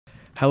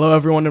Hello,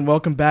 everyone, and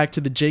welcome back to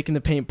the Jake in the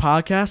Paint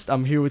podcast.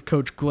 I'm here with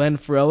Coach Glenn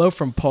Ferrello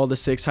from Paul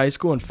VI High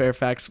School in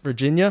Fairfax,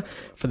 Virginia,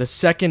 for the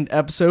second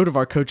episode of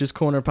our Coach's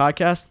Corner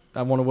podcast.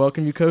 I want to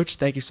welcome you, Coach.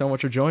 Thank you so much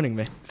for joining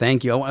me.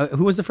 Thank you.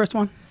 Who was the first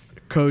one?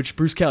 Coach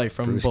Bruce Kelly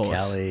from Bruce Bullis.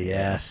 Kelly,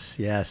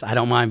 yes. I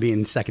don't mind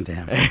being second to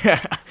him.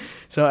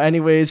 So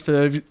anyways,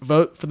 for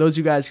those of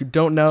you guys who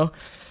don't know,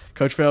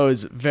 Coach Ferrello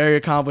is very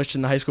accomplished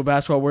in the high school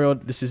basketball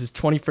world. This is his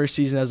 21st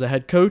season as a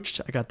head coach.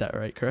 I got that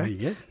right, correct? You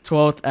good?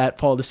 12th at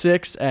Paul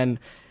VI, and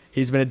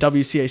he's been a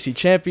WCAC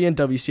champion,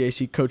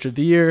 WCAC Coach of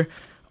the Year,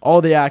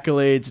 all the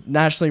accolades,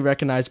 nationally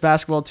recognized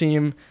basketball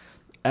team,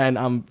 and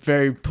I'm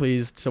very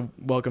pleased to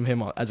welcome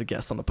him as a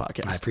guest on the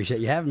podcast. I appreciate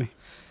you having me.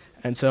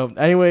 And so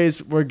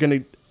anyways, I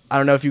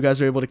don't know if you guys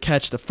were able to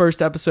catch the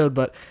first episode,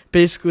 but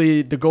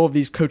basically the goal of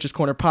these Coach's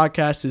Corner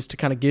podcasts is to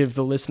kind of give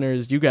the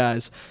listeners, you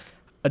guys,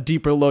 a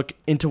deeper look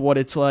into what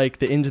it's like,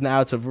 the ins and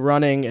outs of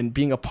running and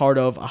being a part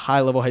of a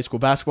high-level high school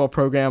basketball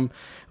program.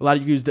 A lot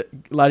of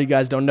you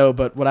guys don't know,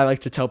 but what I like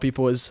to tell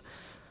people is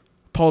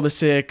Paul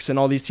VI and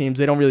all these teams,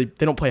 they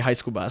don't play high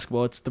school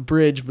basketball. It's the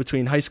bridge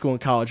between high school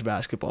and college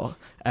basketball,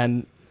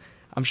 and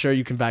I'm sure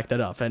you can back that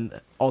up and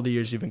all the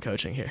years you've been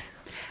coaching here.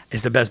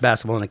 It's the best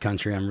basketball in the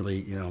country. I'm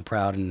really,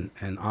 proud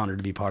and honored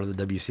to be part of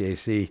the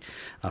WCAC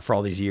for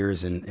all these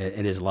years, and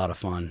it is a lot of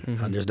fun.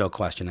 Mm-hmm. There's no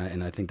question,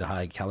 and I think the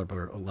high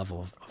caliber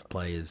level of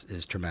play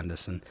is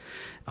tremendous, and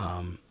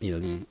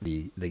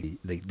the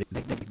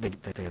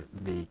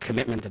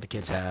commitment that the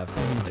kids have,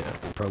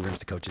 the programs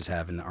the coaches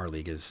have in our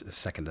league is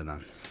second to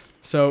none.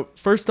 So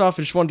first off,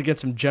 I just wanted to get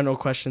some general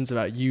questions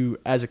about you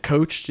as a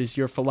coach, just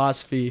your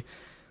philosophy.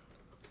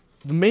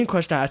 The main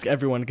question I ask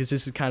everyone, because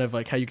this is kind of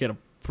like how you get a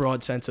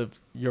broad sense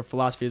of your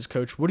philosophy as a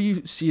coach, what do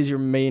you see as your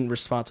main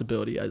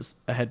responsibility as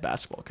a head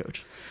basketball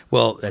coach?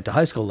 Well, at the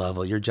high school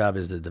level, your job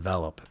is to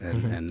develop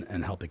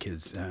and help the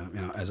kids.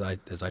 As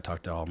I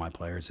talk to all my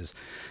players, is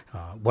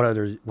what are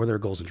their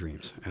goals and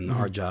dreams, and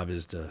our job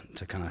is to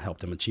kind of help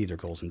them achieve their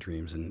goals and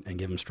dreams and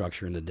give them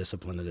structure and the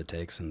discipline that it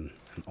takes and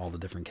all the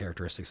different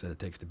characteristics that it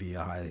takes to be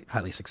a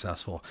highly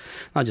successful,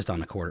 not just on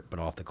the court but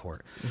off the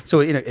court. So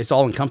it's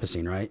all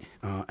encompassing, right?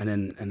 And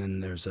then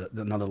there's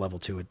another level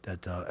to it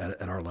at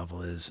our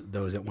level is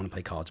those that want to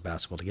play college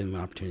basketball, to give them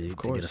an opportunity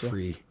to get a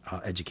free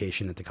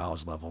education at the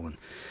college level, and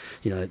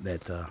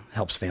that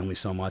helps families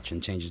so much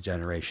and changes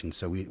generations.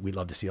 So we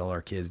love to see all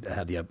our kids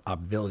have the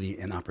ability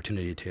and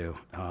opportunity to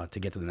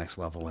get to the next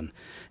level and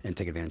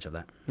take advantage of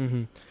that.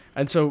 Mm-hmm.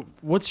 And so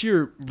what's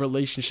your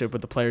relationship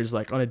with the players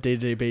like on a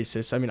day-to-day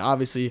basis? I mean,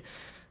 obviously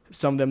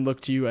some of them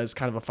look to you as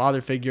kind of a father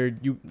figure.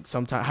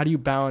 How do you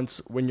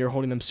balance when you're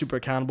holding them super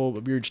accountable?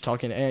 We were just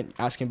talking to Ant,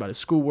 asking about his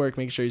schoolwork,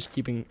 making sure he's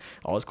keeping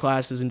all his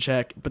classes in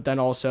check, but then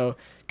also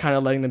kind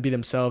of letting them be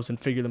themselves and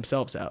figure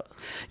themselves out.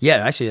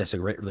 Yeah, actually, that's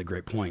a really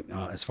great point.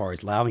 As far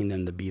as allowing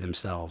them to be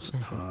themselves,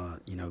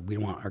 we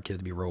don't want our kids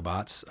to be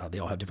robots. They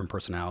all have different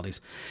personalities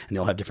and they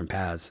all have different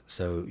paths.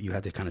 So you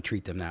have to kind of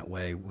treat them that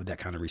way with that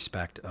kind of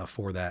respect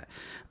for that.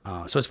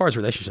 So as far as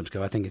relationships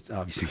go, I think it's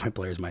obviously my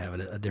players might have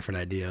a different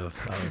idea of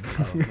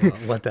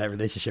what that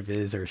relationship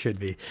is or should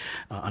be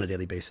on a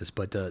daily basis.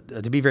 But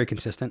to be very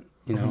consistent,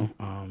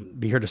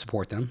 be here to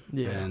support them,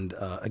 and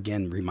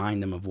again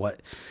remind them of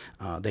what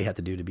they have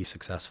to do to be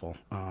successful.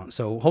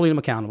 So holding them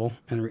accountable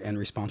and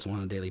responsible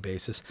on a daily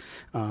basis,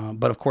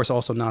 but of course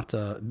also not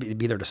to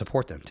be there to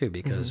support them too,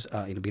 because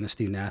being a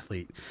student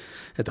athlete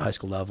at the high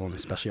school level, and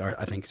especially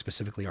I think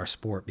specifically our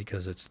sport,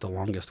 because it's the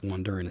longest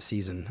one during the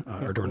season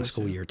or during the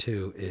school year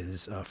too,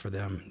 is for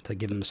them to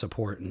give them the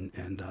support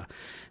and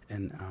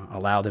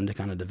allow them to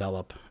kind of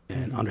develop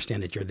and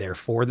understand that you're there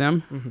for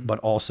them, but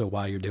also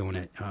while you're doing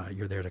it,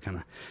 you're there to kind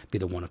of be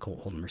the one to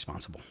hold them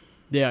responsible.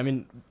 Yeah, I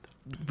mean,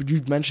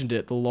 you mentioned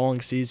it, the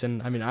long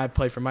season. I mean, I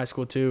play for my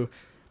school too.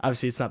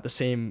 Obviously, it's not the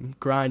same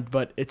grind,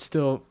 but it's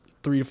still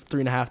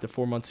 3.5 to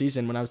 4 month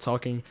season. When I was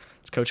talking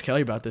to Coach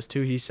Kelly about this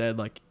too, he said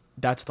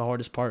that's the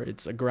hardest part.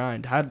 It's a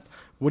grind.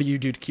 What do you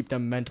do to keep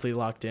them mentally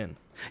locked in?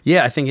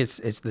 Yeah, I think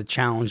it's the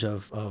challenge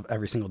of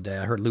every single day.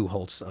 I heard Lou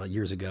Holtz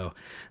years ago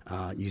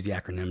use the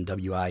acronym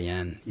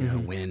WIN,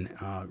 win,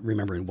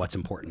 remembering what's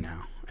important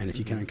now. And if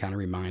you can kind of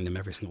remind them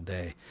every single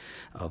day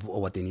of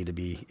what they need to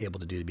be able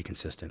to do to be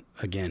consistent.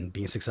 Again,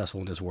 being successful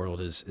in this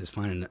world is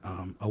finding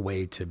a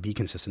way to be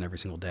consistent every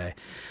single day,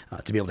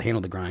 to be able to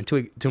handle the grind,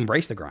 to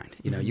embrace the grind.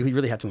 You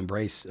really have to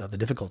embrace the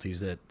difficulties,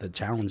 the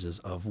challenges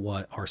of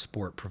what our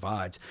sport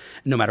provides,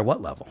 no matter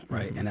what level,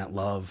 right? And that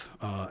love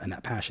and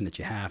that passion that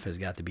you have has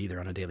got to be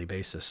there on a daily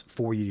basis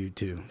for you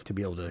to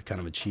be able to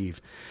kind of achieve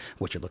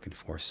what you're looking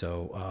for.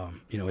 So,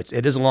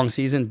 it is a long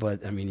season,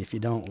 but I mean, if you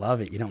don't love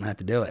it, you don't have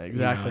to do it.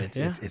 Exactly.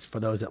 It's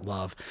for those that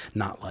love,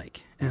 not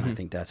like. And I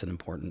think that's an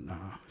important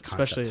concept.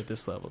 Especially at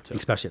this level, too.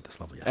 Especially at this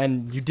level, yes.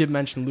 And you did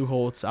mention Lou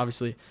Holtz,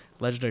 obviously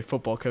legendary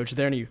football coach. Are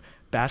there any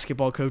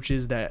basketball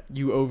coaches that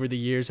you over the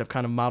years have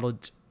kind of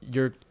modeled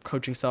your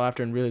coaching style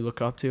after and really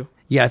look up to?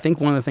 Yeah, I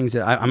think one of the things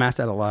that I'm asked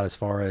that a lot as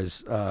far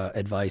as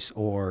advice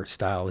or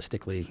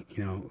stylistically,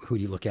 who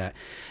do you look at?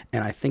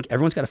 And I think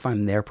everyone's got to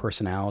find their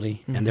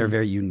personality and their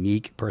very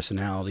unique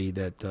personality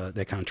that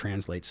kind of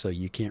translates. So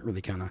you can't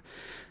really kind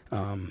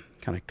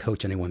of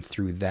coach anyone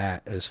through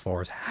that as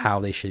far as how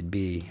they should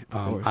be.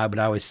 But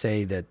I would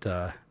say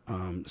that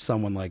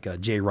someone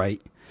like Jay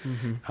Wright,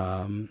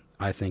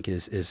 I think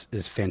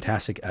is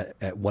fantastic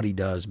at what he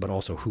does, but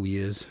also who he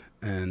is.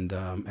 And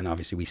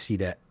obviously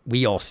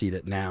we all see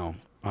that now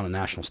on a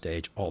national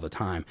stage all the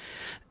time.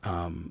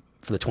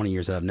 For the 20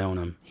 years that I've known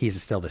him,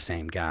 he's still the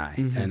same guy.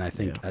 And I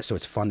think, so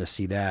it's fun to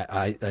see that.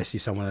 I see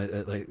someone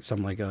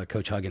like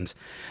Coach Huggins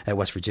at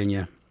West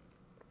Virginia.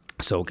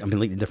 So a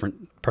completely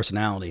different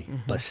personality,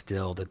 but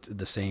still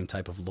the same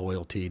type of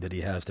loyalty that he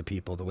has to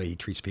people, the way he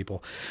treats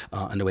people,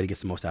 and the way he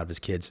gets the most out of his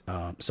kids.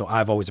 So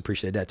I've always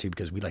appreciated that too,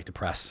 because we like to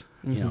press,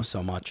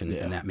 so much, and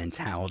that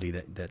mentality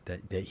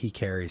that he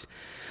carries.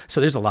 So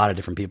there's a lot of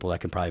different people I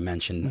can probably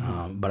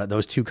mention, but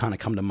those two kind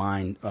of come to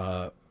mind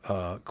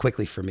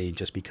quickly for me,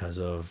 just because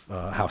of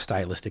how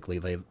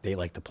stylistically they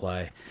like to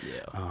play,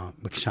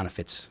 which kind of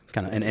fits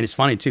and it's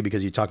funny too,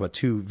 because you talk about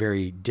two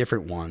very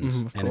different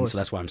ones, and so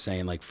that's why I'm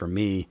saying, like, for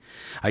me,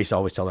 I used to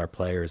always tell our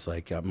players,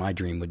 like, my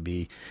dream would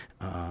be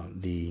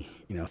the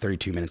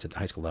 32 minutes at the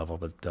high school level,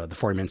 but the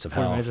 40 minutes of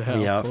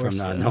hell, from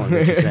Nolan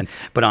Richardson.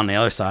 But on the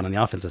other side, on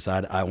the offensive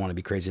side, I want to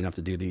be crazy enough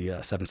to do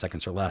the 7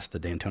 seconds or less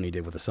that D'Antoni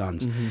did with the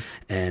Suns,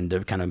 and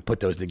to kind of put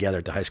those together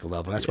at the high school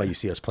level. And that's why you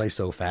see us play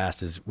so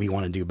fast, is we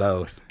want to do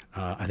both.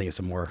 I think it's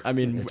more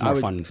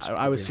fun.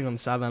 I was sitting on the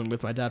sideline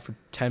with my dad for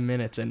 10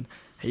 minutes, and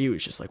he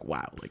was just like,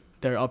 wow, like,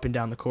 they're up and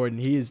down the court,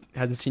 and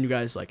hasn't seen you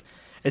guys, like,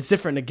 it's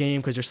different in a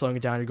game because you're slowing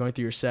it down, you're going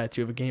through your sets,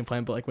 you have a game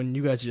plan, but like when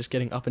you guys are just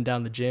getting up and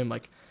down the gym,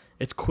 like,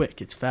 it's quick,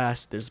 it's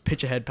fast, there's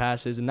pitch ahead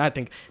passes, and I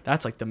think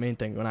that's like the main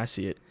thing when I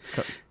see it.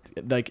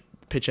 Like,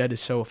 pitch ahead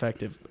is so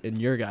effective in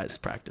your guys'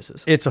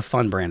 practices. It's a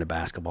fun brand of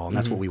basketball, and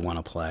that's what we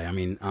want to play. I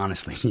mean,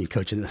 honestly, you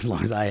coach it as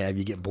long as I have,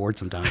 you get bored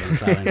sometimes on the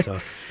sideline. So,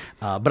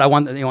 but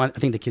I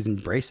think the kids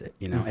embrace it.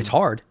 It's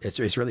hard.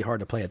 It's really hard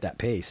to play at that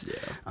pace.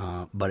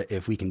 But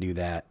if we can do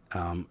that,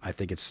 I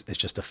think it's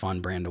just a fun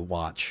brand to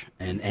watch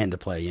and to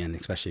play in,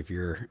 especially if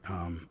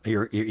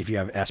if you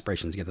have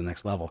aspirations to get to the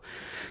next level,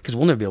 because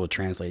we'll never be able to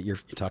translate. You're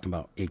talking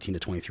about 18 to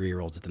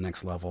 23-year-olds at the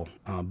next level,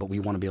 but we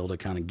want to be able to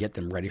kind of get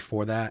them ready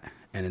for that,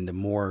 and then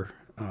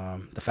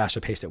the faster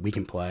pace that we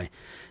can play,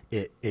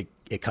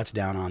 it cuts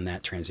down on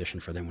that transition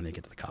for them when they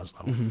get to the college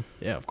level.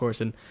 Yeah, of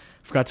course. And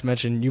I forgot to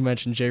mention, you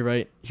mentioned Jay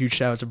Wright. Huge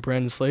shout out to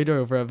Brandon Slater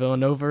over at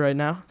Villanova right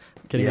now,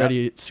 getting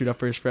ready to suit up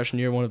for his freshman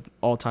year, one of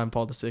all-time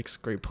Paul VI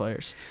great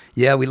players.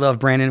 Yeah, we love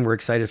Brandon. We're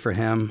excited for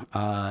him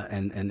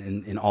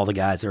and all the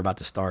guys that are about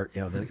to start,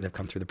 that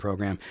come through the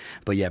program.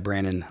 But yeah,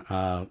 Brandon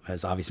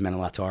has obviously meant a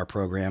lot to our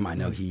program. I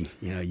know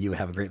you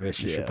have a great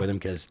relationship with him,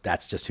 because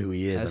that's just who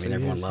he is.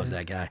 Everyone loves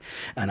that guy.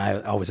 And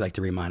I always like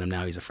to remind him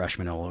now he's a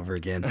freshman all over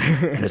again.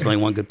 And there's only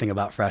one good thing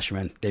about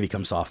freshmen: they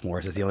become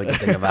sophomores. That's the only good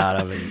thing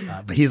about him.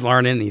 But he's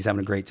learning, and he's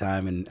having a great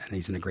time, and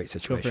he's in a great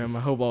situation. Good for him. I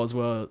hope all is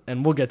well,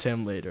 and we'll get to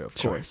him later, of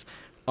course.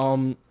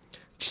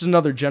 Just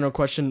another general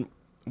question: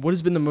 what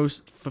has been the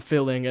most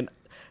fulfilling and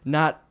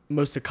not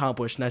most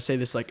accomplished? And I say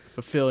this like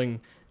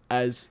fulfilling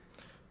as,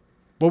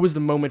 what was the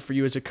moment for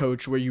you as a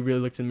coach where you really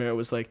looked in the mirror and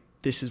was like,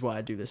 this is why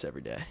I do this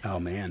every day? Oh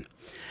man,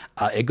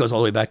 it goes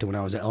all the way back to when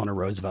I was at Eleanor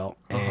Roosevelt,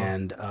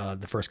 and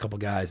the first couple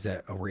guys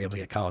that were able to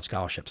get college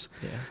scholarships.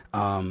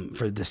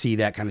 To see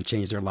that kind of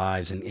change their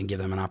lives and give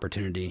them an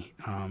opportunity,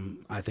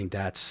 I think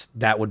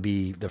that would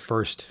be the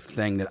first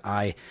thing that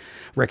I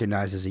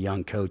recognize as a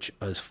young coach,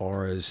 as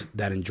far as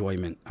that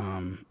enjoyment.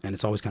 And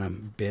it's always kind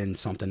of been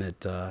something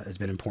that has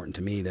been important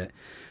to me, that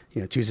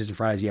Tuesdays and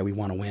Fridays, we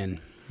want to win.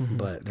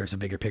 But there's a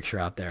bigger picture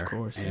out there. Of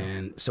course,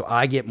 and so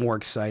I get more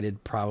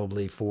excited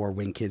probably for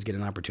when kids get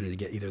an opportunity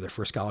to get either their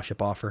first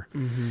scholarship offer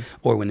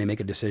or when they make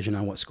a decision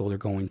on what school they're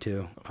going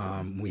to.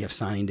 We have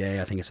signing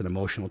day. I think it's an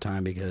emotional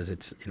time, because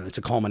it's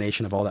a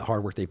culmination of all that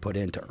hard work they put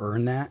in to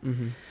earn that.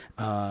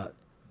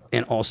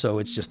 And also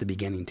it's just the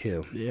beginning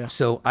too.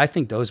 So I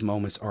think those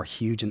moments are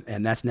huge,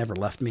 and that's never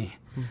left me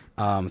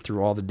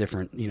through all the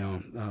different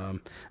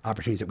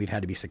opportunities that we've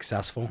had to be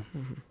successful.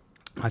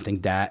 I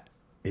think that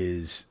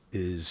is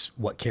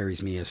what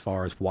carries me as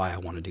far as why I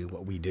want to do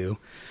what we do.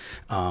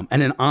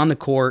 And then on the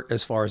court,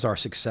 as far as our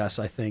success,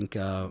 I think,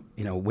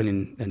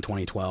 winning in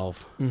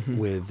 2012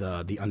 with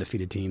the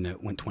undefeated team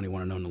that went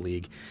 21-0 in the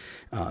league,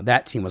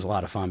 that team was a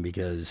lot of fun,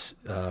 because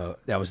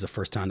that was the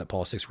first time that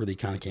Paul VI really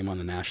kind of came on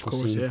the national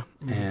scene.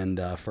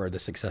 And for the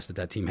success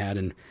that team had.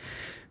 And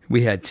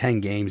we had 10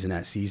 games in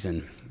that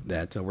season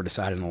that were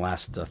decided in the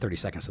last 30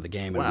 seconds of the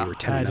game, and we were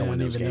 10-0 in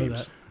those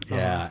games.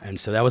 And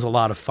so that was a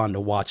lot of fun to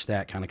watch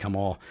that kind of come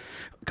all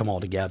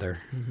together.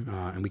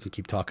 And we can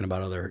keep talking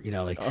about other,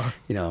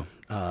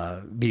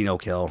 beating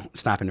Oak Hill,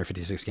 snapping their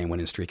 56-game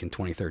winning streak in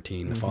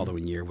 2013, the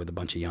following year with a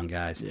bunch of young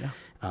guys.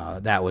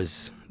 That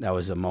was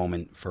a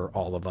moment for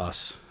all of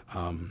us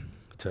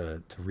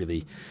to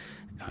really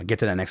get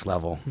to that next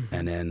level,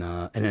 and then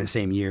the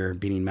same year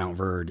beating Mount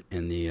Verde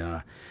in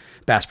the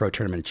Bass Pro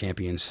Tournament of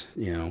Champions,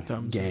 game,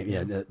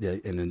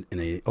 in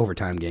the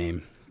overtime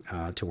game,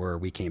 to where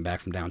we came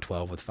back from down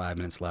 12 with 5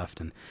 minutes left,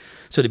 and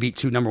so to beat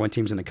 2 number 1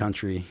 teams in the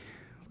country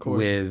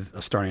with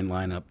a starting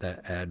lineup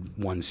that had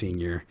 1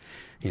 senior,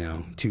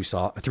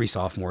 3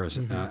 sophomores,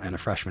 and a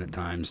freshman at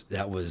times,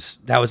 that was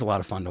a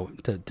lot of fun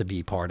to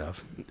be part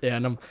of. Yeah,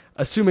 and I'm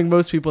assuming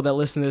most people that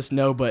listen to this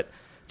know, but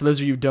for those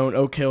of you who don't,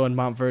 Oak Hill and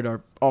Mount Verde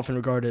are often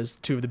regarded as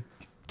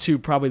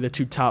probably the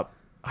 2 top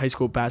high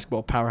school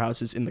basketball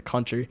powerhouses in the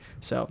country.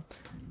 So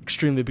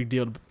extremely big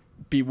deal to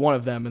beat one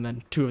of them, and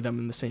then 2 of them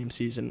in the same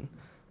season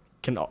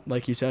can,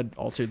 like you said,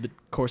 alter the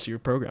course of your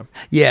program.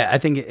 Yeah, I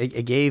think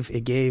it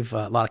gave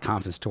a lot of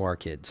confidence to our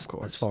kids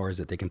as far as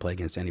that they can play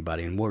against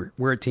anybody. And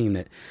we're a team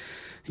that,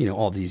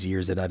 all these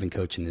years that I've been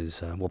coaching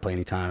is we'll play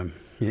anytime,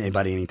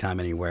 anybody, anytime,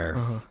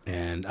 anywhere.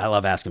 And I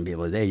love asking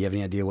people, hey, you have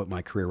any idea what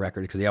my career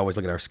record is? Because they always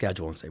look at our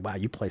schedule and say, wow,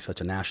 you play such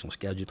a national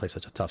schedule, you play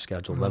such a tough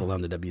schedule, let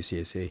alone the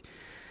WCAC.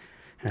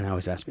 And I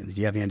always ask me, do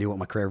you have any idea what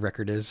my career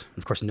record is?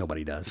 Of course,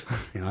 nobody does.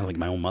 Like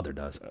my own mother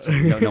does. So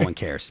no one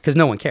cares, because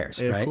no one cares,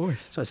 yeah, right? Of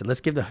course. So I said, let's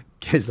give the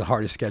kids the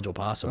hardest schedule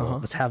possible.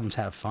 Let's have them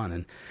have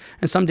fun.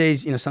 And some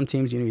days, some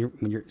teams,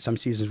 some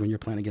seasons when you're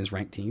playing against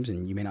ranked teams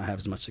and you may not have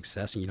as much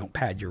success and you don't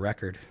pad your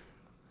record.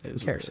 Who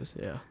cares?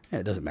 Yeah,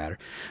 it doesn't matter.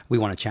 We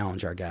want to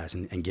challenge our guys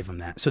and give them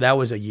that. So that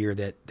was a year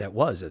that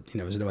was,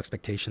 there was no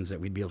expectations that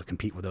we'd be able to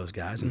compete with those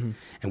guys, and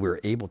we were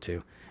able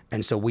to.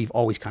 And so we've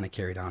always kind of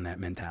carried on that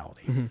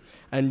mentality.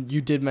 And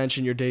you did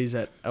mention your days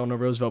at Eleanor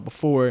Roosevelt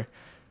before.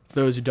 For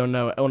those who don't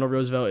know, Eleanor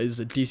Roosevelt is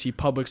a DC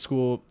public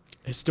school,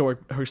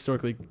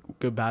 historically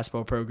good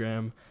basketball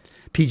program.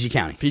 PG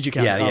County.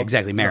 Yeah,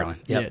 exactly. Maryland.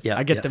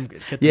 I get them.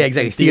 Yeah,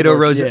 exactly. Theodore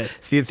Roosevelt.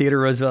 Theodore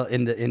Roosevelt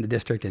in the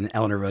district, and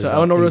Eleanor Roosevelt. So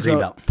Eleanor in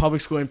Roosevelt public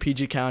school in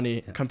PG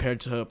County compared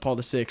to Paul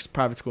VI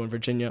private school in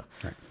Virginia.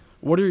 Right.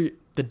 What are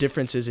the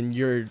differences in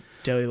your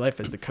daily life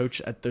as the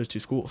coach at those 2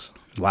 schools?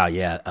 Wow,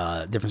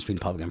 yeah. Difference between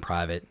public and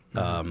private. You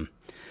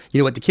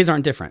know what? The kids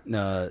aren't different.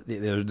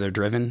 They're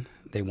driven.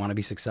 They want to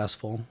be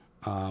successful.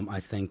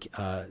 I think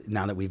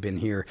now that we've been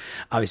here,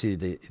 obviously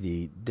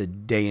the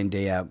day in,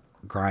 day out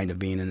grind of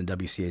being in the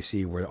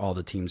WCAC, where all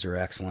the teams are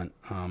excellent.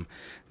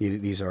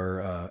 These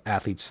are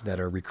athletes that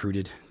are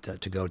recruited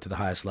to go to the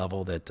highest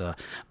level, that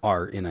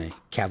are in a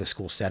Catholic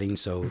school setting.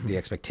 So the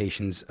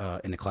expectations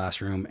in the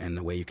classroom and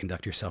the way you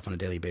conduct yourself on a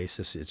daily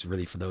basis, it's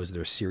really for those that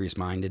are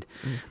serious-minded,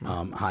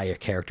 high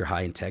character,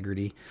 high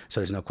integrity. So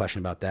there's no question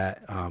about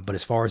that. But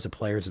as far as the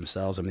players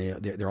themselves, I mean,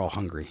 they're all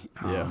hungry,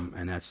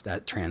 and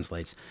that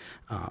translates.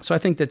 So I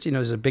think that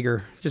there's a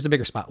bigger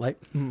spotlight.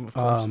 Of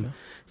course,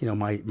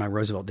 my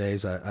Roosevelt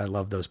days, I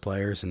love those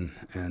players,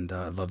 and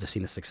I've loved to see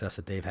the success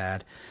that they've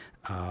had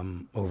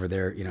over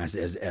there,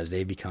 as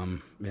they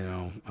become,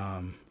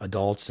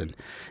 adults and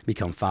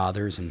become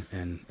fathers, and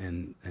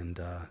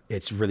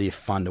it's really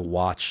fun to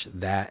watch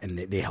that, and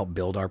they help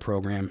build our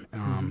program.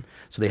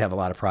 So they have a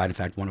lot of pride. In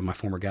fact, one of my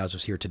former guys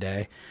was here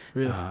today.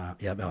 Really?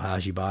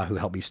 Elhaji Ba, who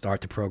helped me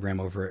start the program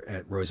over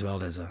at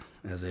Roosevelt as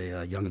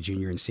a young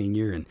junior and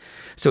senior, and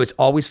so it's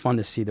always fun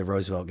to see the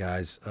Roosevelt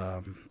guys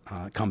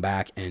come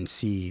back and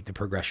see the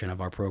progression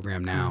of our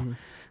program now.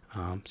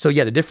 So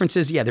yeah, the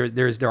differences,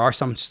 there are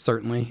some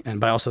certainly,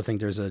 but I also think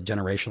there's a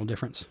generational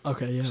difference.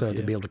 Okay, yeah. So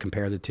to be able to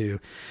compare the two,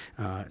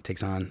 it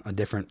takes on a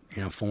different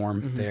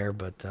form there,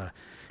 but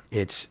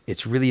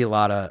it's really a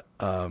lot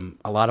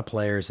of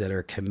players that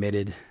are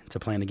committed to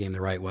playing the game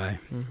the right way,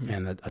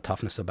 and a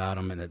toughness about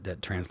them, and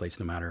that translates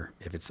no matter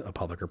if it's a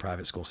public or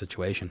private school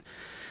situation.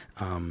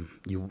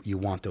 You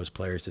want those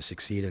players to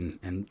succeed,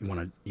 and you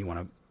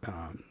want to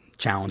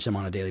challenge them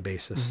on a daily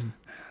basis.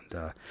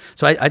 And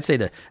so I'd say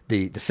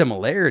the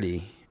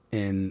similarity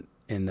in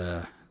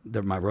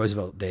my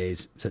Roosevelt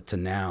days to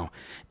now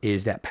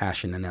is that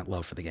passion and that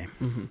love for the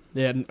game.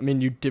 Yeah, I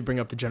mean, you did bring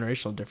up the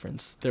generational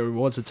difference. There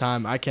was a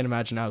time, I can't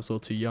imagine I was a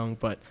little too young,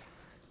 but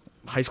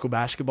high school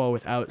basketball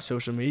without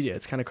social media,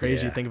 it's kind of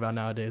crazy to think about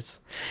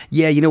nowadays.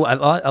 Yeah, a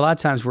lot of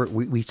times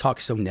we talk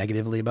so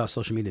negatively about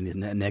social media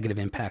and the negative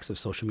impacts of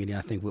social media.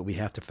 I think what we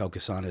have to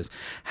focus on is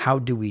how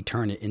do we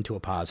turn it into a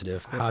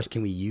positive? How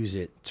can we use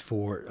it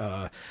for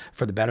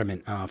the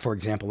betterment? For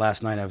example,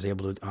 last night I was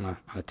able to, on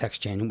a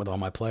text chain with all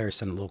my players,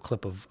 send a little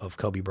clip of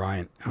Kobe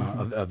Bryant,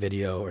 a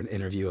video or an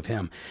interview of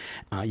him.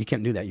 You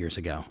couldn't do that years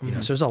ago.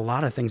 So there's a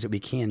lot of things that we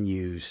can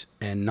use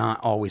and not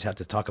always have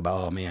to talk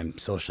about, oh man,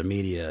 social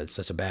media is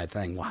such a bad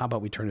thing. Well, how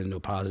about we turn it into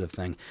a positive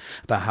thing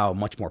about how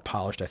much more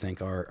polished I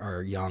think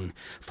our young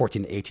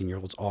 14 to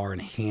 18-year-olds are in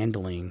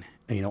handling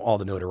all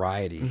the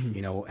notoriety,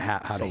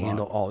 how to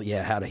handle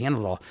how to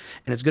handle it all.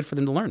 And it's good for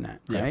them to learn that,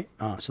 right?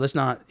 So let's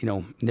not,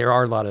 there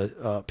are a lot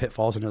of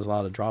pitfalls and there's a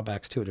lot of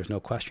drawbacks to it. There's no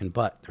question,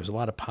 but there's a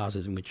lot of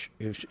positives in which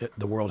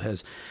the world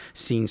has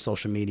seen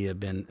social media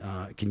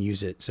can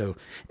use it. So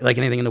like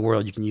anything in the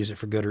world, you can use it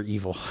for good or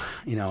evil,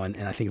 and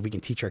I think if we can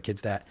teach our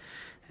kids that,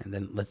 and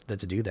then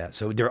let's do that.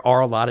 So there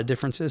are a lot of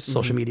differences.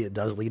 Social media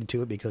does lead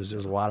to it because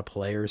there's a lot of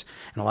players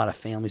and a lot of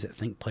families that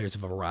think players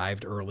have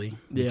arrived early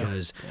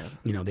because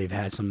they've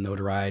had some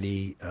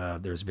notoriety.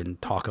 There's been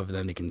talk of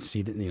them. They can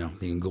see that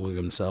they can Google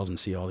themselves and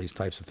see all these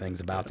types of things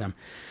about them,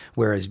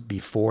 whereas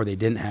before they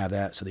didn't have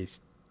that. So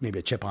maybe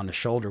a chip on the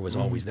shoulder was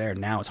always there.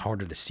 Now it's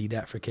harder to see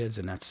that for kids,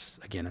 and that's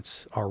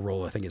it's our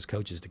role, I think, as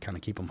coaches to kind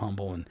of keep them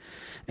humble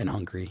and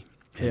hungry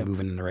and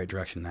moving in the right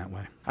direction that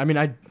way. I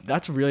mean,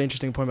 that's a really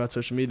interesting point about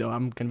social media, though.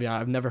 I'm gonna be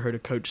honest, I've never heard a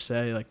coach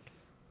say like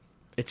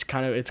it's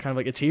kind of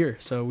like it's here,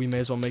 so we may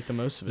as well make the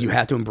most of it. You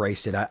have to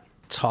embrace it. I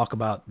talk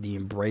about the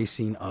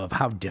embracing of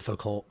how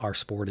difficult our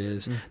sport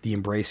is, the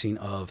embracing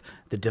of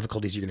the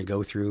difficulties you're going to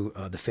go through,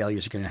 the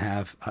failures you're going to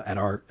have at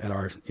our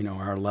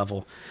our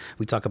level.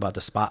 We talk about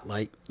the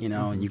spotlight,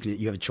 and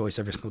you have a choice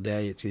every single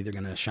day. It's either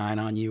going to shine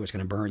on you or it's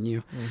going to burn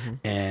you,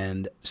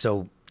 and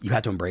so you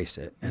have to embrace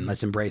it, and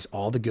let's embrace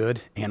all the good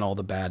and all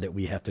the bad that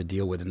we have to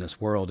deal with in this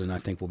world. And I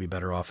think we'll be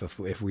better off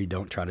if we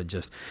don't try to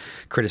just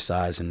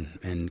criticize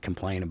and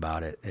complain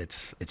about it.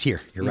 It's here.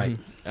 You're right.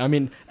 I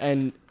mean,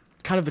 and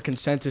kind of the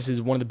consensus is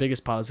one of the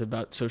biggest positives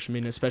about social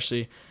media,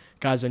 especially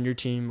guys on your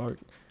team are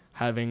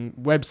having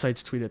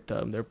websites tweet at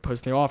them. They're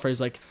posting their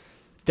offers. Like,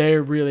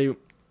 they're really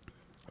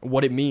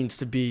what it means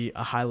to be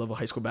a high-level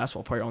high school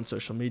basketball player on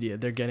social media.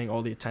 They're getting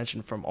all the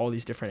attention from all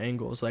these different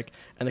angles. Like,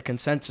 and the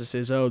consensus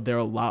is, they're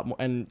a lot more,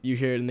 and you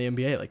hear it in the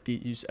NBA, like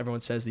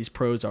everyone says these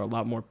pros are a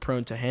lot more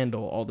prone to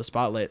handle all the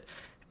spotlight.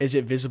 Is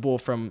it visible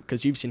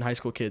because you've seen high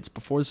school kids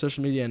before the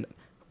social media and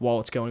while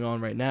it's going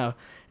on right now,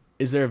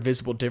 is there a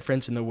visible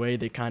difference in the way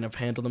they kind of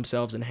handle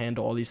themselves and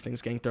handle all these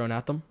things getting thrown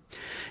at them?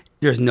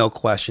 There's no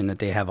question that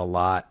they have a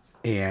lot,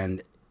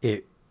 and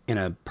in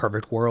a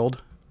perfect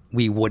world,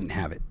 we wouldn't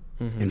have it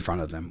in front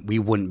of them. We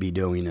wouldn't be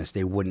doing this.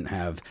 People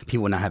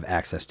would not have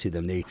access to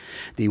them.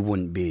 They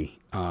wouldn't be.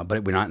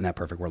 But we're not in that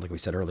perfect world, like we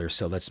said earlier.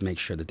 So let's make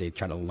sure that they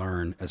try to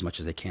learn as much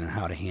as they can on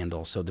how to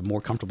handle. So the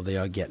more comfortable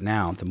they get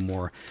now, the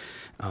more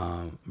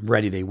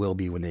ready they will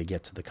be when they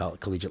get to the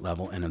collegiate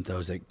level, and of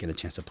those that get a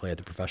chance to play at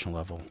the professional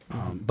level.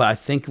 But I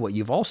think what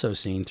you've also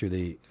seen through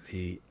the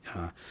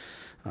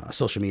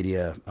social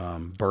media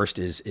burst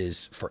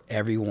is for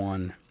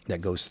everyone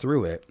that goes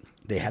through it,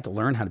 they have to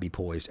learn how to be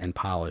poised and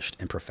polished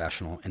and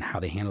professional and how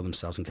they handle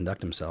themselves and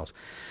conduct themselves.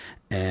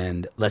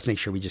 And let's make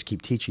sure we just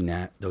keep teaching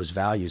those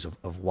values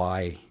of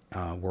why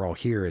we're all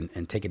here,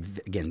 and take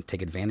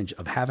advantage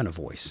of having a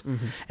voice.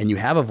 And you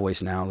have a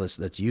voice now.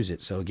 Let's use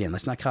it. So again,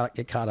 let's not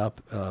get caught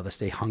up. Let's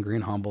stay hungry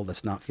and humble.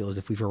 Let's not feel as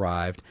if we've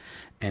arrived,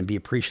 and be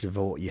appreciative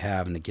of what you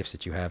have and the gifts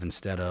that you have,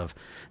 instead of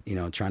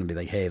trying to be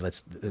like, hey,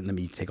 let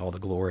me take all the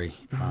glory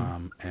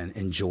and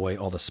enjoy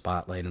all the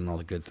spotlight and all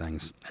the good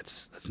things.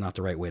 That's not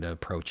the right way to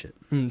approach it.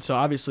 So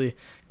obviously,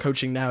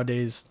 coaching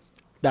nowadays,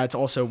 that's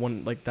also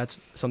that's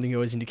something you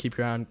always need to keep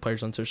your eye on,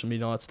 players on social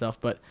media and all that stuff.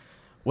 But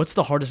what's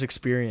the hardest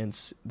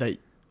experience that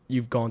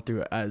you've gone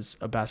through as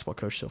a basketball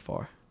coach so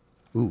far?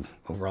 Ooh,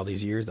 over all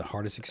these years, the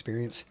hardest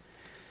experience?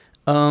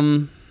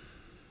 Wow.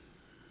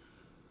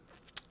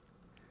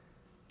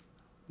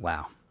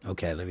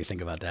 Okay, let me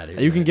think about that.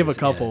 You can give a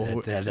couple.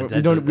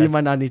 We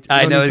might not need to.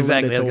 I know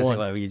exactly.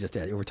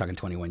 We're talking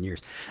 21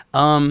 years.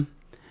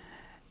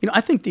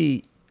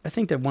 I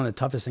think that one of the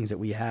toughest things that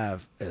we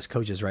have as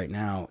coaches right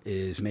now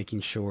is making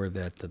sure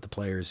that the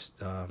players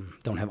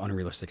don't have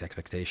unrealistic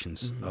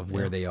expectations of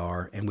where they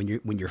are, and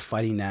when you're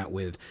fighting that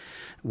with,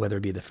 whether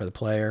it be for the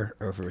player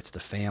or if it's the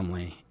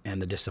family,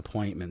 and the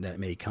disappointment that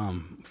may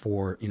come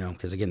for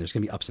because again, there's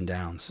going to be ups and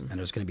downs, and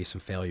there's going to be some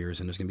failures,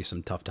 and there's going to be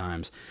some tough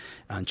times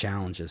and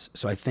challenges.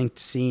 So I think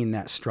seeing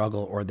that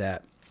struggle, or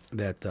that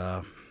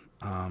them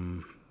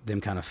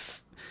kind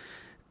of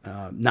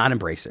not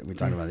embrace it. We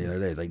talked about it the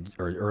other day,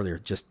 or earlier,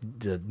 just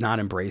not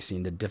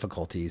embracing the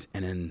difficulties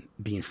and then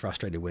being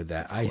frustrated with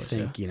that. I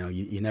think,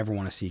 you never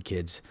want to see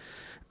kids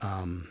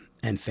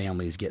and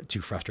families get too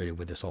frustrated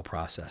with this whole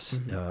process.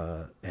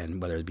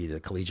 And whether it be the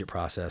collegiate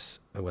process,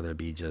 or whether it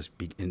be just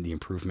in the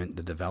improvement,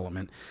 the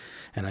development.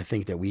 And I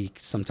think that we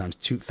sometimes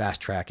too fast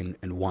track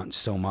and want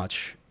so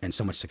much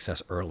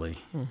success early.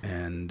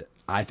 And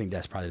I think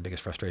that's probably the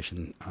biggest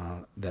frustration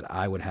that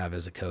I would have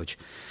as a coach,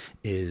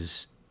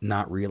 is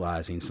not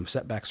realizing some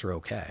setbacks are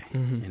okay.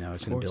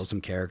 It's going to build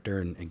some character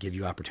and give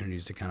you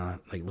opportunities to kind of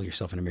like look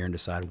yourself in the mirror and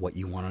decide what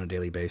you want on a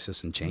daily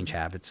basis, and change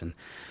habits, and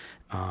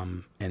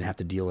have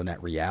to deal in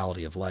that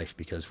reality of life,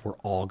 because we're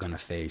all going to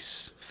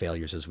face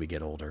failures as we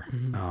get older.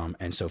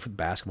 And so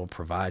basketball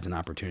provides an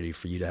opportunity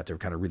for you to have to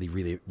kind of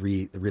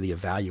really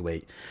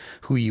evaluate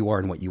who you are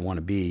and what you want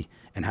to be,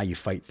 and how you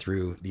fight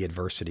through the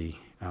adversity.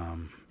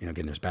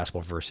 Again, there's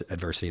basketball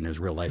adversity and there's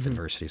real life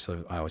adversity.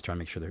 So I always try to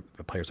make sure that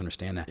the players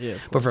understand that.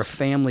 But for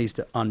families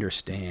to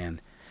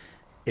understand,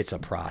 it's a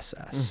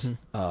process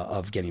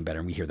of getting better.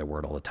 And we hear the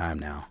word all the time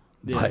now,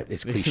 but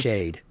it's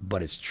cliched,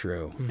 but it's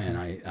true. And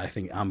I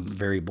think I'm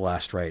very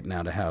blessed right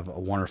now to have a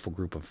wonderful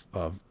group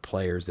of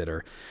players that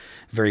are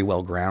very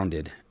well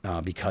grounded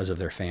because of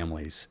their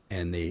families,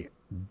 and they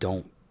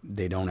don't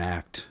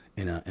act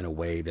in a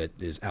way that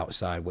is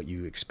outside what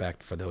you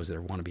expect for those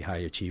that want to be high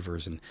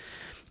achievers.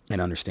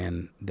 and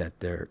understand that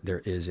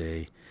there is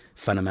a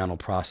fundamental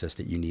process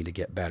that you need to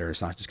get better.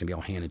 It's not just going to be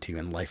all handed to you,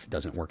 and life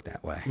doesn't work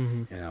that way.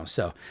 You know,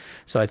 so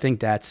I think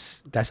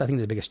that's I think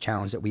the biggest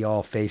challenge that we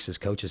all face as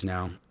coaches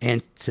now,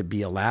 and to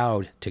be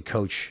allowed to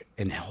coach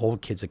and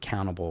hold kids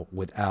accountable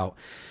without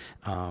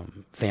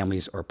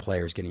families or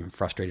players getting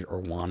frustrated or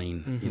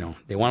wanting, you know,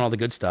 they want all the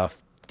good stuff.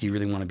 Do you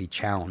really want to be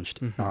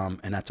challenged?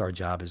 And that's our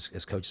job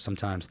as coaches.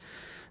 Sometimes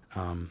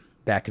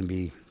that can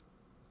be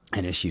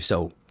an issue.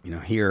 So, you know,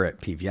 here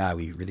at PVI,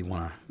 we really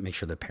want to make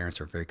sure that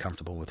parents are very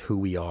comfortable with who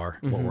we are,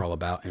 what we're all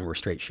about, and we're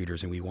straight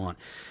shooters, and we want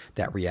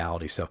that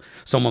reality. So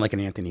someone like an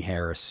Anthony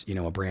Harris, you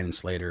know, a Brandon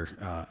Slater,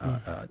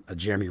 a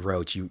Jeremy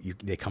Roach,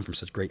 they come from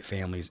such great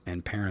families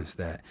and parents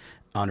that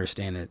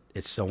understand that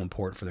it's so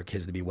important for their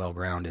kids to be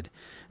well-grounded,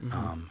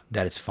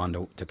 that it's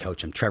fun to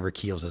coach them. Trevor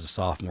Keels as a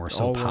sophomore,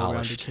 so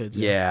polished. Kids,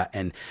 yeah,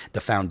 and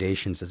the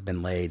foundations that's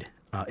been laid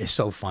is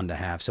so fun to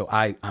have. So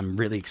I'm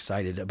really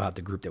excited about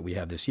the group that we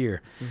have this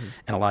year.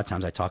 And a lot of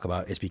times I talk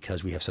about it's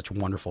because we have such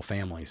wonderful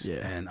families.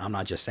 Yeah. And I'm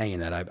not just saying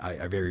that.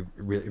 I really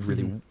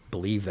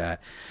believe that,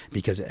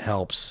 because it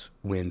helps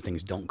when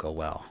things don't go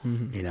well,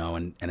 you know,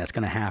 and that's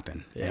going to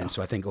happen. Yeah. And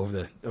so I think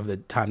over the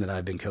time that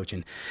I've been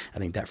coaching, I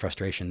think that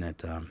frustration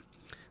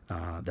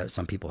that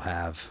some people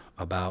have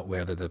about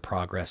whether the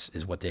progress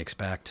is what they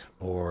expect,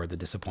 or the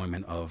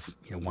disappointment of,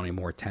 you know, wanting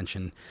more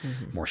attention,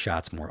 more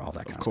shots, more all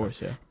that kind of stuff. Of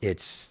course, yeah.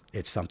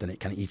 It's something that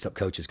kind of eats up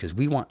coaches, because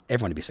we want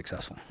everyone to be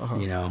successful.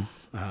 You know,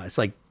 it's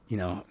like, you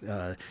know,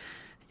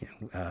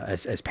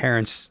 as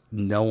parents,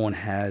 no one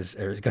has.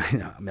 This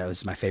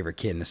is my favorite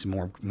kid, and this is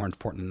more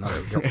important than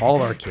another. They're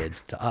all our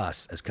kids to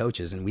us as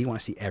coaches, and we want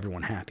to see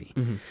everyone happy.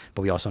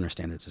 But we also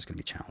understand that there's going to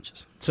be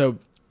challenges. So,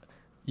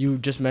 you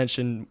just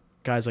mentioned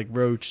guys like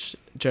Roach,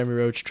 Jeremy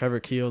Roach, Trevor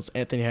Keels,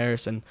 Anthony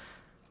Harris, and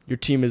your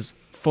team is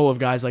full of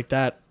guys like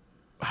that.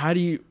 How do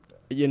you,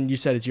 and you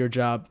said it's your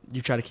job, you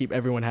try to keep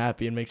everyone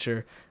happy and make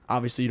sure,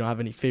 obviously you don't have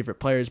any favorite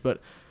players,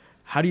 but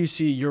how do you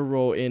see your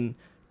role in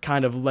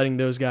kind of letting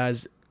those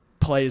guys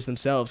play as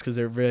themselves, because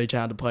they're really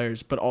talented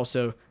players, but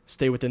also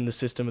stay within the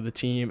system of the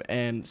team,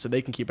 and so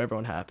they can keep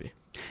everyone happy?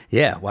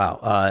 Yeah, wow.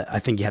 I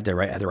think you have to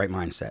have the right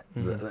mindset.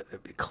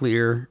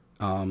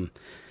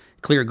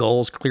 Clear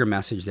goals, clear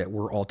message that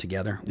we're all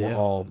together. We're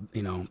all,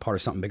 you know, part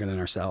of something bigger than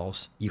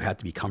ourselves. You have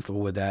to be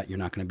comfortable with that. You're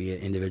not going to be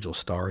an individual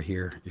star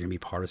here. You're going to be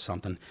part of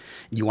something.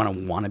 You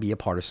want to be a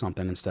part of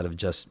something instead of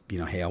just, you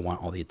know, hey, I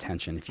want all the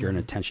attention. If you're an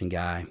attention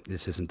guy,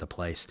 this isn't the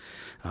place.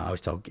 I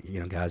always tell, you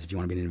know, guys, if you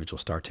want to be an individual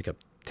star, take up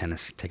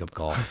tennis, take up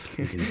golf.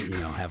 You can, you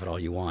know, have it all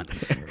you want,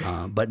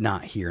 but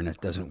not here, and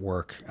it doesn't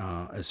work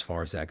as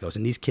far as that goes.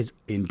 And these kids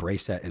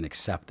embrace that and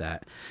accept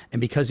that,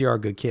 and because they are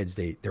good kids,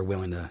 they're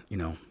willing to, you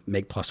know,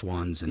 make plus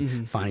ones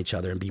and find each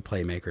other and be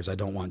playmakers. I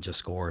don't want just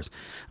scorers.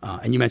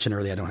 And you mentioned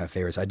earlier I don't have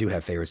favorites. I do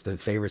have favorites. The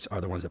favorites are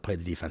the ones that play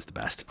the defense the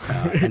best.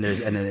 And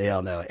then they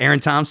all know Aaron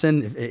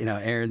Thompson. You know,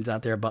 Aaron's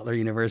out there at Butler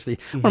University.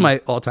 One of my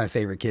all-time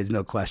favorite kids,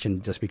 no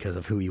question, just because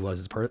of who he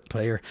was as a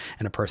player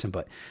and a person,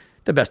 but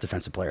the best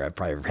defensive player I've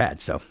probably ever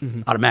had. So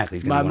automatically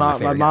he's going to be one of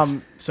my favorite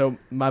guys. So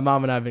my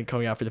mom and I have been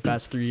coming out for the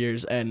past 3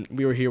 years, and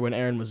we were here when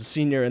Aaron was a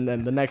senior, and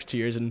then the next 2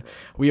 years, and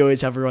we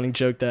always have a running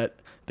joke that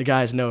the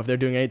guys know if they're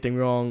doing anything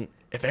wrong,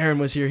 if Aaron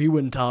was here, he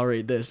wouldn't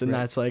tolerate this, and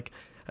that's like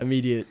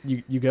immediate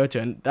you go to,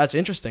 and that's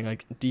interesting.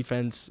 Like,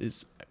 defense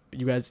is,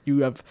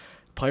 you have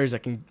players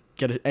that can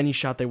get any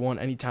shot they want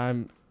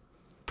anytime,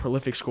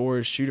 prolific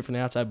scorers, shoot it from the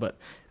outside,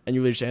 and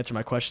you really just answer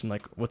my question,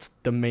 like, what's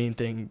the main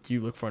thing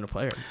you look for in a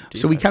player?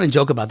 So we kind of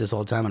joke about this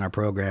all the time in our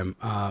program.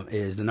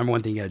 Is the number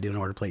one thing you got to do in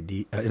order to play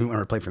in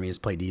order to play for me is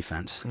play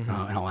defense. And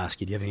I'll ask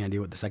you, do you have any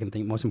idea what the second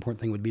thing, most important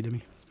thing would be to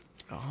me?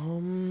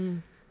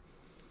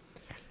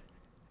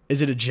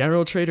 Is it a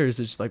general trait, or is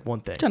it just like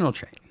one thing? General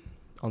trait.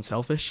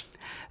 Unselfish?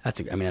 That's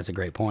a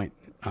great point.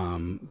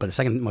 But the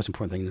second most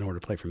important thing in order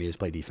to play for me is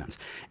play defense.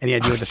 Any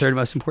idea what the third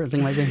most important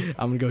thing might be?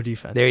 I'm going to go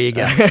defense. There you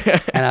go.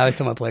 And I always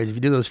tell my players, if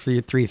you do those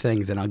three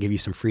things, then I'll give you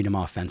some freedom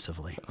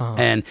offensively.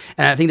 And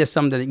I think that's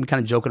something that you can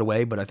kind of joke it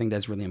away, but I think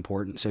that's really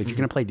important. So if you're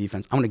going to play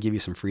defense, I'm going to give you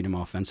some freedom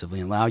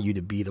offensively and allow you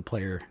to be the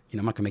player. You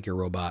know, I'm not going to make you a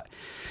robot.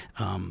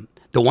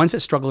 The ones that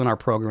struggle in our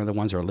program are the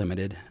ones that are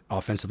limited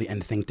offensively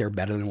and think they're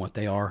better than what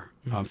they are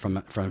from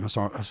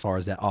as far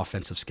as that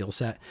offensive skill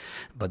set.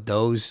 But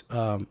those,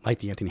 like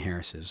the Anthony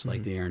Harrises,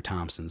 like the Aaron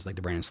Thompsons, like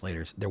the Brandon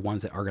Slaters, they're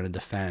ones that are going to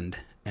defend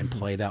and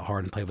play that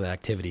hard and play with that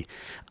activity.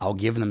 I'll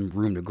give them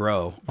room to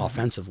grow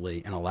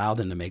offensively and allow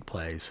them to make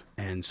plays.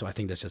 And so I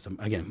think that's just,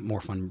 again,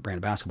 more fun brand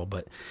of basketball,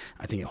 but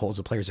I think it holds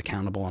the players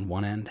accountable on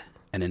one end,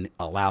 and then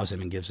allows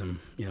them and gives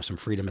them, you know, some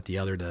freedom at the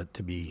other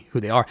to be who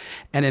they are.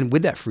 And then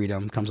with that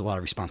freedom comes a lot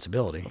of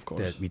responsibility,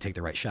 that we take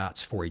the right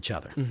shots for each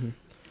other.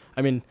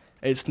 I mean,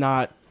 it's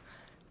not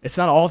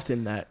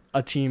often that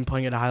a team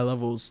playing at high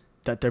levels,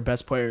 that their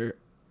best player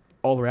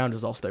all around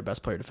is also their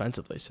best player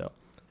defensively. So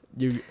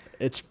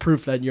it's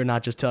proof that you're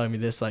not just telling me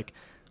this. Like,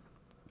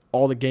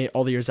 all the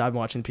years I've been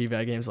watching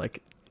PVI games,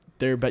 like,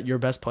 your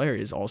best player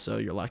is also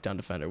your lockdown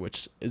defender,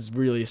 which is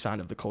really a sign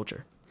of the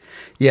culture.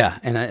 Yeah,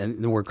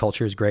 and the word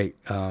culture is great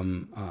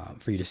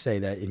for you to say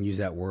that and use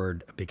that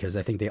word, because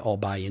I think they all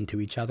buy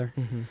into each other.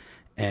 Mm-hmm.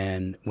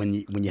 And when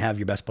you have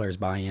your best players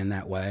buy in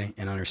that way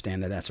and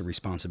understand that that's a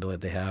responsibility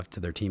they have to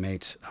their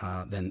teammates,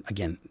 then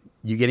again,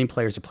 you getting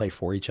players to play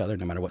for each other,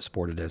 no matter what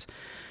sport it is,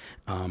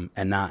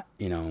 and not,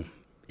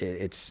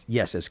 it's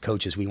yes, as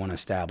coaches, we want to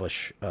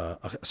establish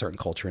a certain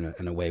culture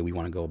and a way we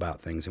want to go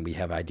about things, and we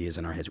have ideas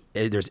in our heads.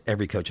 There's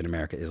every coach in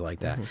America is like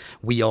that.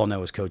 Mm-hmm. We all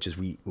know as coaches,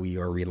 we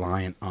are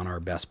reliant on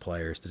our best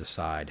players to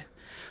decide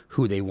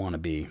who they want to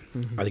be.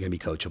 Mm-hmm. Are they going to be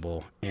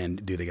coachable, and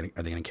are they going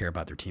to care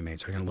about their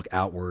teammates? Are they going to look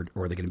outward,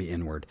 or are they going to be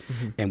inward?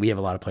 Mm-hmm. And we have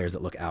a lot of players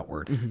that look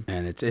outward, mm-hmm.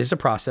 and it's a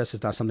process.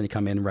 It's not something to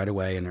come in right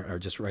away and or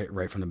just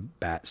right from the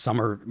bat.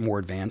 Some are more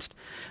advanced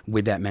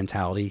with that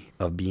mentality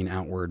of being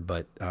outward,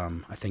 but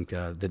I think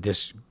that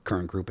this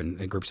current group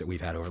and groups that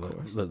we've had over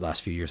the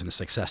last few years and the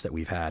success that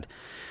we've had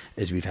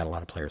is we've had a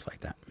lot of players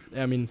like that.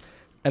 I mean,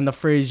 and the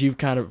phrase you've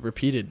kind of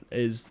repeated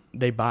is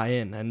they buy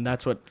in, and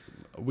that's what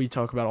we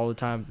talk about all the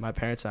time. My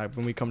parents and I,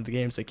 when we come to the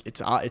games, like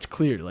it's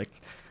clear, like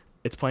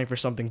it's playing for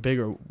something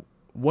bigger.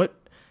 What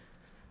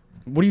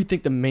do you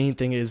think the main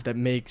thing is that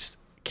makes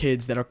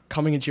kids that are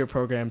coming into your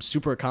program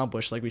super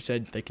accomplished? Like we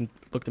said, they can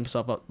look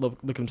themselves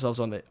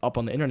up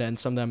on the internet, and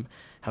some of them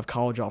have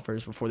college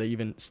offers before they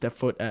even step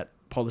foot at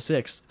Paul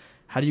VI.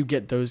 How do you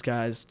get those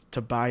guys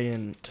to buy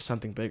in to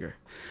something bigger?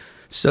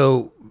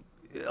 So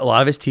a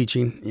lot of it's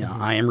teaching.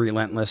 Mm-hmm. I am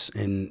relentless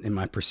in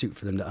my pursuit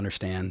for them to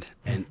understand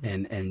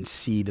and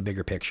see the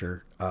bigger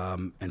picture.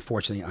 And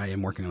fortunately, I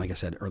am working, like I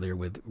said earlier,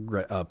 with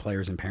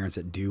players and parents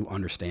that do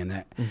understand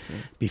that mm-hmm.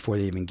 before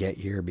they even get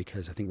here,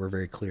 because I think we're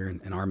very clear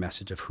in our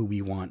message of who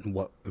we want and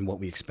what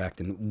we expect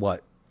and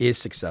what is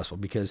successful.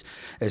 Because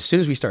as soon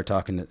as we start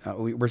talking,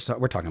 we're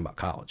talking about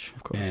college.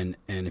 Of course. And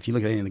if you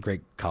look at any of the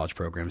great college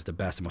programs, the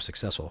best and most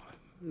successful,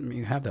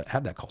 you have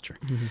that culture.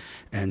 Mm-hmm.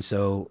 And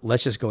so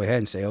let's just go ahead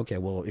and say, okay,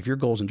 well, if your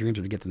goals and dreams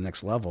are to get to the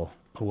next level,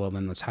 well,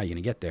 then that's how you're going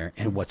to get there,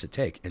 and mm-hmm. what's it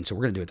take? And so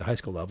we're going to do it at the high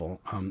school level.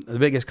 The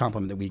biggest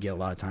compliment that we get a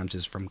lot of times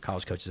is from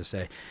college coaches to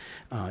say,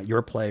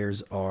 your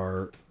players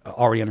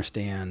already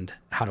understand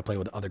how to play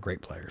with other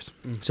great players.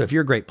 Mm-hmm. So if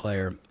you're a great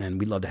player, and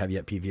we'd love to have you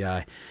at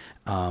PVI,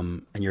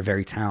 and you're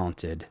very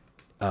talented,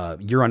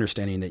 your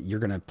understanding that you're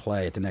going to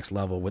play at the next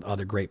level with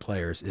other great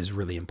players is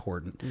really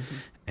important. Mm-hmm.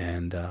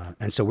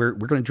 And so we're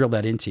going to drill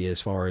that into you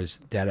as far as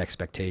that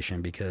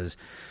expectation, because,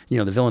 the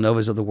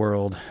Villanovas of the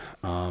world,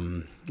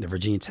 the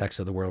Virginia Techs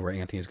of the world where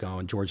Anthony is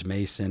going, George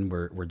Mason,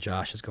 where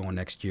Josh is going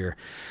next year.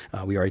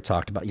 We already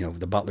talked about,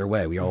 the Butler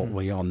way. We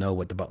all know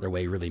what the Butler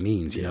way really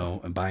means,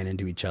 and buying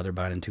into each other,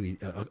 buying into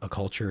a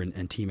culture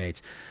and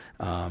teammates.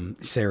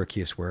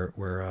 Syracuse,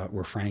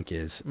 where Frank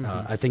is.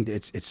 Mm-hmm. I think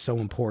it's so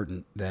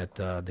important that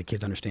the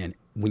kids understand,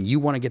 when you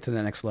want to get to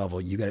the next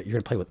level, you're going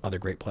to play with other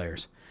great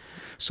players.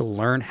 So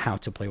learn how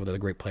to play with other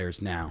great players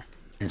now,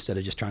 instead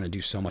of just trying to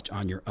do so much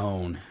on your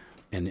own.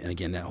 And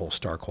again, that whole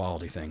star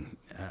quality thing,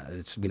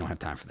 we don't have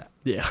time for that.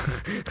 Yeah.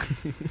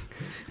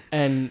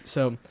 And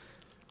so,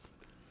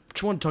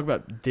 just want to talk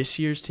about this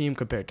year's team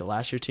compared to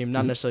last year's team. Not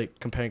mm-hmm. necessarily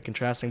comparing and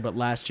contrasting, but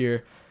last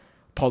year,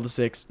 Paul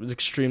VI was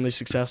extremely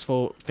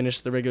successful,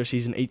 finished the regular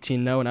season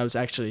 18-0, and I was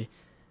actually,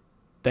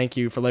 thank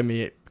you for letting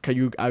me,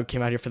 I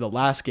came out here for the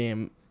last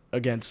game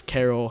against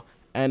Carroll,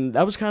 and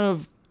that was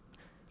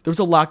there was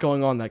a lot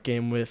going on that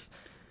game with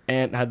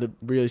Ant had the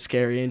really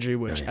scary injury,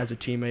 which as a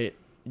teammate,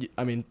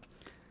 I mean,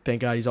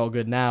 thank God he's all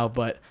good now,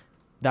 but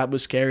that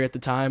was scary at the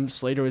time.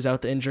 Slater was out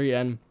with the injury,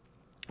 and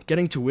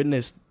getting to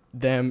witness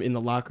them in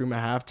the locker room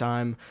at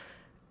halftime,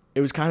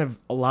 it was kind of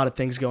a lot of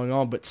things going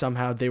on, but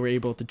somehow they were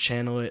able to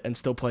channel it and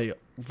still play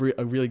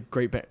a really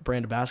great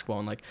brand of basketball.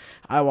 And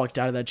I walked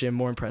out of that gym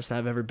more impressed than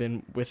I've ever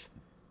been with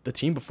the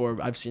team before.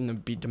 I've seen them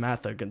beat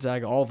DeMatha,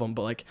 Gonzaga, all of them,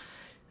 but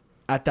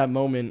at that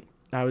moment,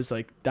 I was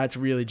like, that's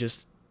really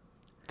just,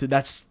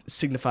 that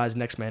signifies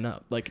next man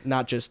up.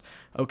 Not just,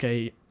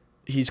 okay,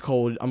 he's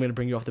cold, I'm going to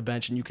bring you off the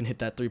bench and you can hit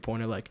that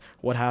three-pointer.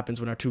 What happens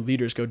when our two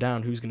leaders go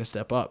down? Who's going to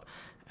step up?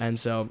 And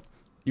so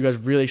you guys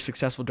were really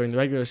successful during the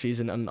regular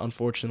season, and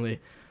unfortunately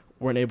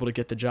weren't able to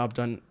get the job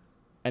done.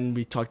 And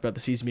we talked about the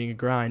season being a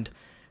grind.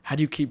 How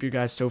do you keep your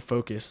guys so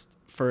focused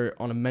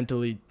on a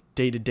mentally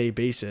day-to-day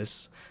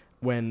basis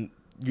when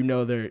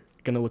they're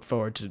going to look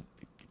forward to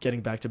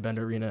getting back to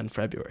Bender Arena in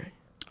February?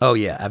 Oh,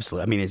 yeah,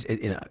 absolutely. I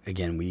mean,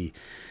 again,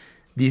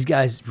 these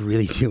guys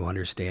really do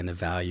understand the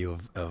value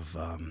of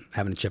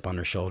having a chip on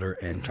their shoulder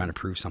and trying to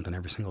prove something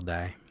every single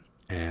day.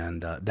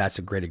 And that's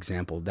a great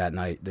example. That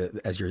night,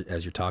 as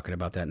you're talking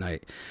about that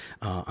night,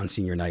 on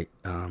senior night,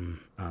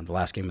 the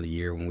last game of the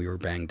year when we were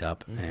banged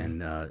up mm-hmm.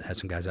 and had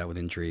some guys out with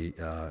injury.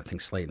 I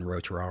think Slate and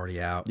Roach were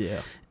already out.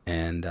 Yeah.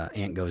 And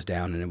Ant goes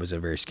down, and it was a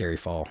very scary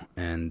fall.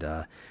 And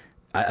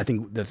I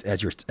think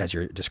as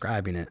you're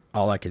describing it,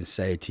 all I can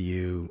say to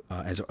you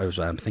as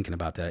I'm thinking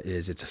about that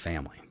is it's a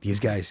family. These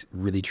guys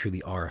really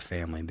truly are a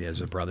family.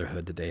 There's a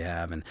brotherhood that they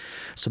have, and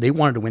so they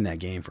wanted to win that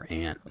game for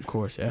Ant. Of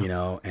course,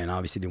 yeah. And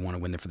obviously they want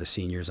to win it for the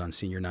seniors on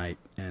senior night.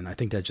 And I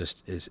think that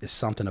just is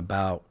something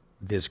about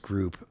this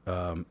group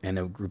and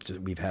the groups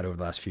that we've had over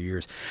the last few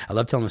years. I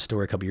love telling a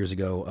story a couple years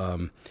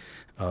ago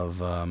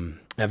of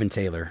Evan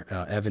Taylor.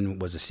 Evan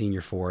was a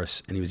senior for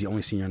us, and he was the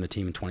only senior on the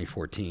team in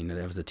 2014.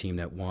 That was the team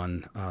that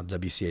won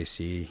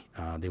WCAC.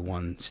 They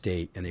won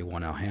state, and they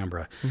won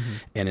Alhambra.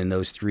 And in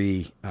those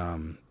three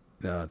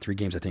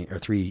games, I think, or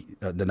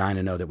the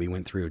 9-0 that we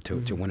went through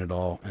to win it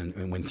all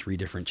and win 3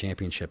 different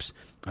championships,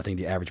 I think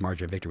the average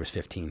margin of victory was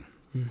 15.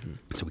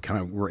 So we kind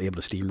of were able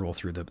to steamroll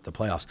through the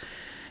playoffs.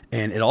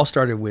 And it all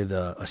started with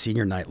a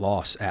senior night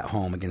loss at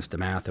home against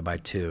DeMatha by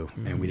 2,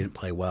 and we didn't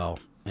play well.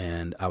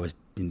 And I was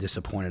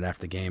disappointed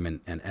after the game,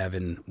 and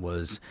Evan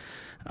was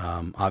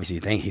obviously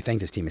he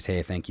thanked his team and said,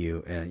 "Hey, thank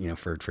you,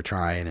 for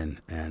trying."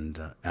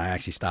 And I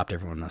actually stopped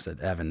everyone and I said,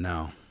 "Evan,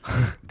 no,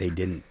 they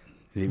didn't.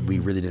 We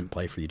really didn't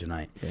play for you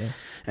tonight." Yeah.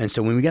 And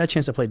so when we got a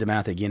chance to play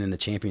DeMatha again in the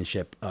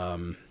championship,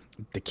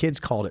 the kids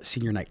called it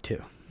Senior Night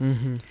 2.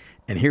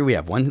 And here we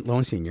have one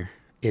lone senior.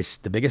 It's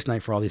the biggest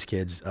night for all these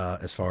kids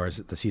as far as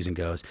the season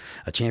goes,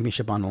 a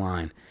championship on the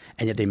line,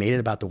 and yet they made it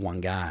about the one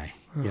guy,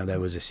 that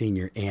was a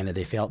senior, and that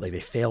they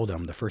failed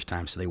him the first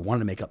time, so they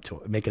wanted to make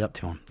it up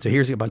to him. So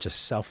here's a bunch of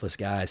selfless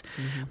guys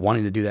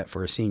wanting to do that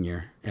for a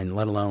senior, and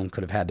let alone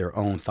could have had their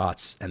own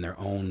thoughts and their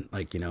own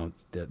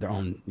their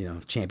own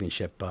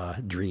championship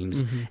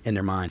dreams in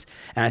their minds.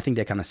 And I think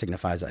that kind of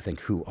signifies, I think,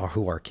 who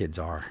our kids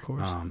are. Of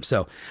course.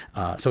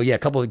 So yeah, a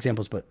couple of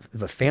examples, but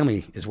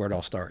family is where it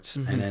all starts.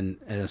 And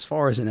as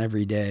far as an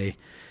everyday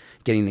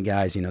getting the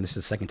guys, this is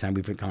the second time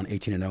we've gone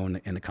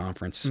 18-0 in the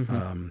conference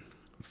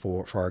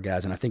for our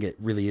guys, and I think it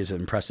really is an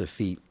impressive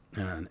feat.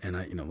 And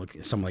I, look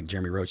at someone like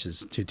Jeremy Roach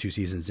is two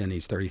seasons in,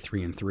 he's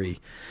 33-3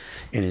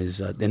 in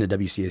his in the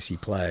WCAC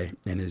play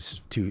in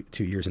his two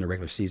years in the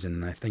regular season.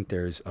 And I think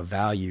there's a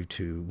value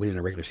to winning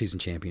a regular season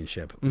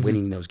championship,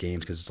 winning those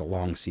games, because it's a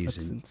long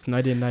season. It's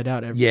night in, night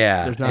out. And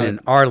in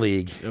our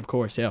league, of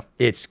course, yeah,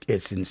 it's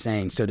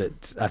insane. So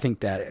I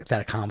think that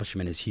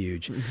accomplishment is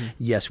huge.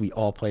 Yes, we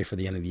all play for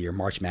the end of the year.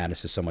 March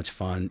Madness is so much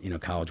fun,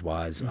 college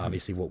wise.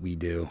 Obviously, what we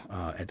do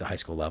at the high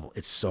school level,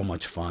 it's so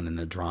much fun, and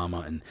the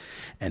drama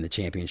and the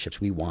championship.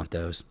 We want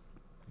those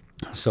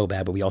so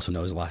bad, but we also know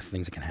there's a lot of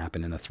things that can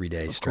happen in a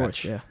 3-day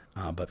stretch. Course,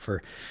 yeah. But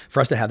for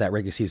us to have that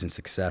regular season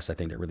success, I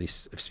think that really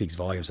speaks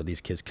volumes of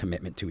these kids'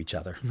 commitment to each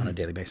other on a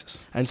daily basis.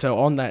 And so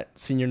on that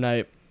senior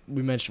night,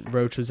 we mentioned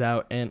Roach was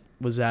out, and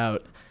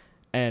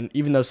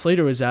even though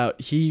Slater was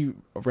out, he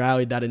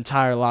rallied that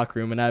entire locker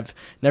room, and I've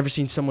never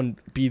seen someone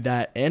be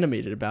that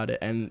animated about it.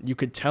 And you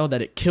could tell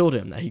that it killed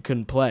him that he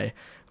couldn't play,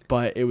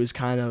 but it was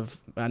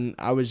and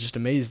I was just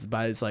amazed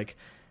by it. It's like,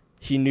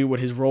 he knew what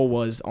his role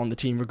was on the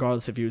team,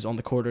 regardless if he was on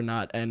the court or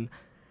not. And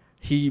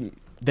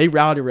they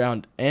rallied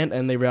around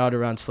and they rallied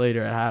around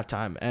Slater at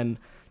halftime. And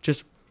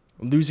just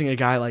losing a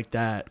guy like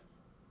that,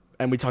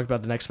 and we talked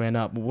about the next man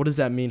up, what does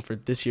that mean for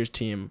this year's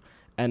team?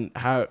 And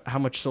how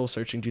much soul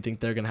searching do you think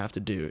they're going to have to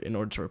do in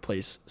order to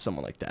replace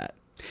someone like that?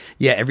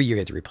 Yeah, every year you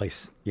have to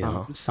replace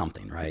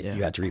something, right? Yeah.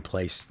 You have to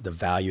replace the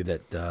value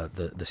that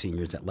the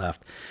seniors that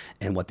left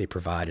and what they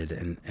provided,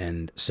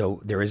 and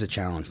so there is a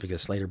challenge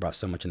because Slater brought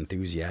so much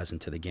enthusiasm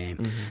to the game,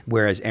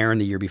 whereas Aaron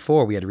the year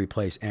before we had to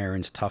replace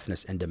Aaron's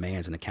toughness and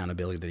demands and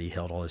accountability that he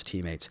held all his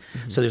teammates.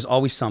 So there's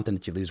always something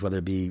that you lose, whether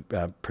it be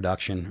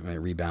production,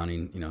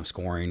 rebounding,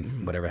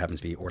 scoring, whatever it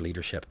happens to be, or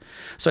leadership.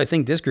 So I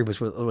think this group is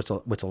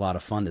what's a lot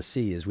of fun to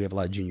see is we have a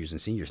lot of juniors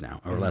and seniors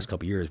now. Over the last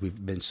couple of years,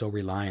 we've been so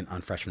reliant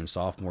on freshmen and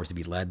sophomores to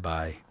be led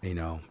by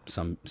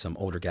some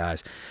older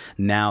guys.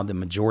 Now the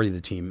majority of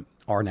the team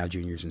are now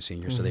juniors and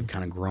seniors, so they've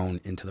kind of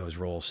grown into those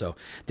roles. So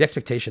the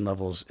expectation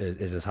levels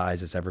is as high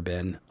as it's ever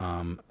been.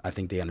 I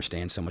think they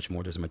understand so much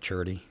more. There's a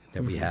maturity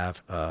that we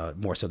have,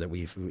 more so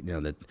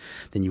that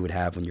than you would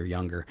have when you're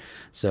younger.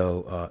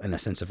 So and a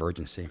sense of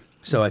urgency.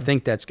 So I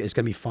think it's going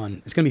to be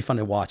fun. It's going to be fun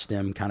to watch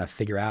them kind of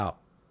figure out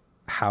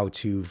how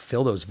to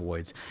fill those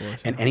voids,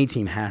 and any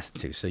team has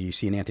to. So you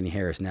see in Anthony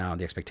Harris now,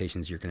 the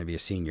expectations, you're going to be a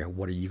senior.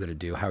 What are you going to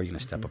do? How are you going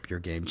to step up your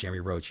game?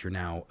 Jeremy Roach, you're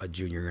now a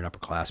junior, you're an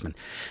upperclassman.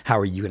 How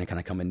are you going to kind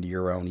of come into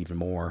your own even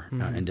more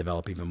and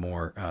develop even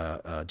more?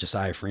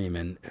 Josiah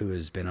Freeman, who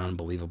has been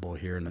unbelievable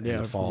here in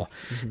the fall,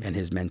 and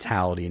his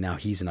mentality. Now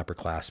he's an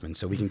upperclassman.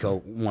 So we can go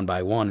one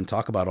by one and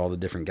talk about all the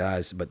different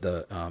guys, but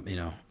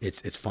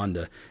it's fun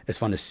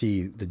to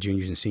see the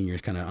juniors and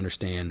seniors kind of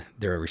understand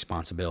their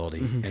responsibility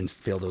and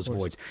fill those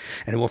voids.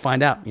 And we'll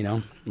find out,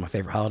 my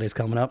favorite holiday is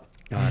coming up,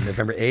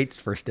 November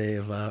 8th, first day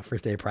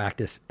of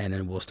practice. And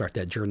then we'll start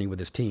that journey with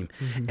this team.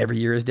 Every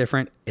year is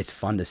different. It's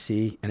fun to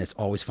see. And it's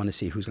always fun to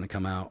see who's going to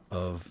come out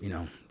of,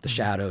 the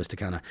shadows to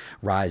kind of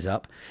rise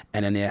up.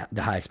 And then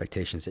the high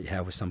expectations that you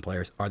have with some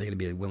players, are they going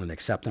to be willing to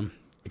accept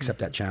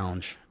that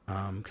challenge?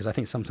 Because I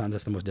think sometimes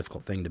that's the most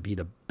difficult thing, to be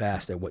the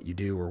best at what you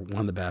do, or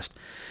one of the best,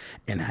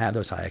 and have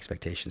those high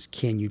expectations.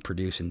 Can you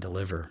produce and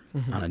deliver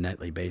on a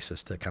nightly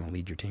basis to kind of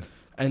lead your team?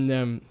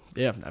 And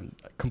I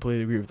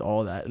completely agree with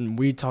all that. And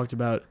we talked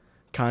about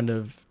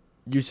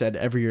you said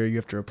every year you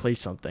have to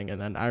replace something.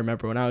 And then I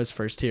remember when I was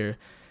first here,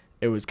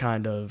 it was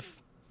kind of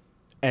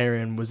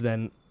Aaron was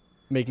then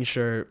making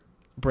sure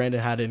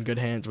Brandon had it in good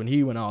hands when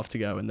he went off to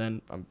go, and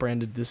then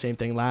Brandon did the same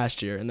thing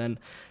last year, and then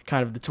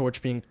kind of the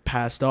torch being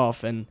passed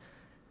off, and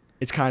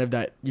it's kind of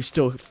that you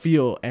still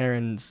feel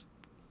Aaron's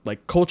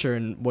like culture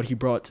and what he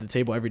brought to the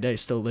table every day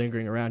still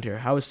lingering around here.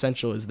 How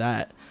essential is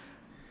that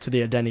to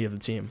the identity of the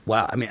team?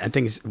 Wow, I mean, I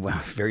think it's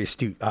very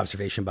astute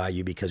observation by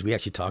you, because we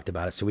actually talked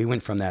about it. So we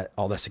went from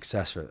all that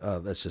success.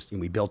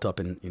 We built up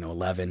in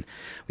 11.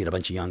 We had a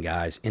bunch of young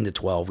guys. Into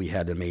 12, we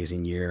had an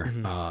amazing year.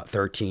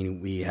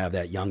 13, we have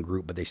that young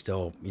group, but they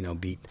still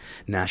beat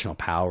national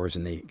powers,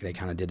 and they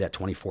kind of did that.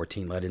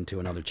 2014 led into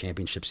another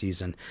championship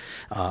season.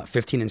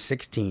 15 and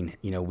 16,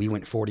 we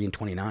went 40 and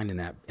 29 in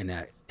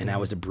that. And that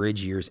was the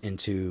bridge years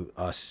into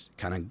us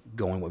kind of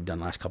going what we've done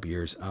the last couple of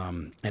years.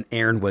 And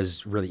Aaron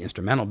was really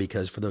instrumental,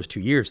 because for those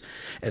 2 years,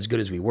 as good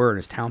as we were and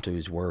as talented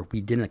as we were,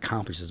 we didn't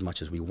accomplish as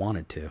much as we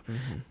wanted to.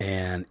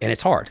 And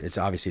it's hard. It's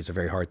a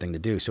very hard thing to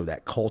do. So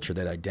that culture,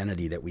 that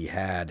identity that we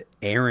had,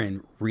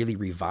 Aaron really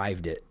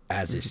revived it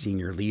as a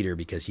senior leader,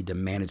 because he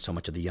demanded so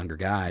much of the younger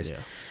guys. Yeah.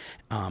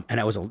 And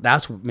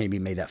that's what maybe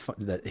made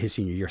his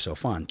senior year so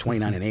fun.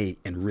 29 and 8,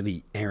 and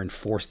really Aaron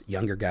forced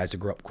younger guys to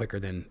grow up quicker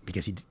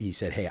because he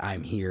said, "Hey,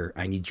 I'm here.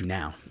 I need you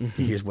now.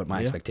 Here's what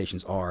my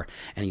expectations are."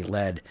 And he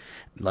led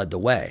the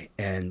way.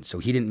 And so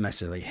he didn't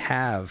necessarily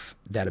have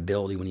that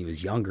ability when he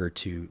was younger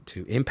to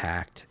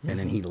impact, and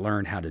then he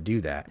learned how to do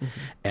that.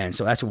 And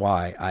so that's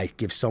why I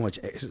give so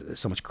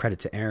much credit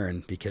to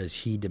Aaron, because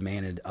he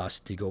demanded us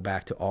to go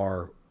back to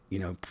our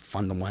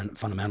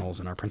fundamentals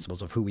and our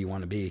principles of who we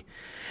want to be.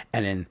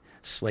 And then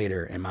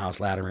Slater and Miles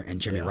Latimer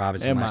and Jimmy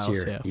Robinson last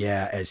year,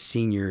 as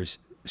seniors,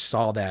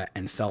 saw that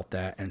and felt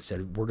that and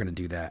said, we're going to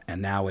do that.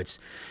 And now it's,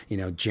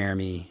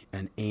 Jeremy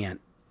and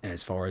Ant,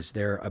 as far as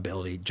their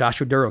ability.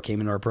 Joshua Duro came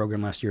into our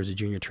program last year as a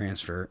junior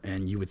transfer,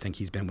 and you would think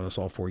he's been with us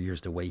all 4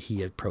 years, the way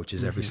he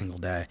approaches every single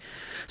day.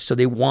 So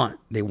they want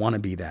to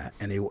be that,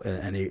 and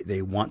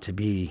they want to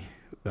be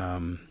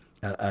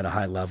at a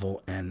high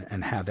level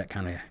and have that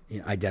kind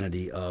of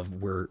identity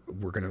of we're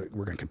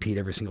gonna compete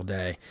every single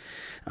day.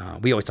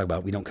 We always talk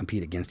about, we don't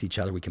compete against each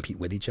other, we compete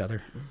with each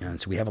other. And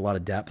so we have a lot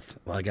of depth,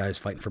 a lot of guys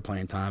fighting for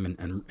playing time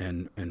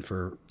and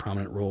for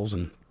prominent roles.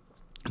 And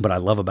what I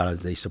love about it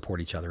is they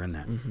support each other in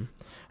that.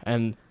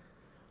 And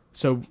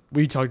so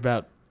we talked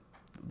about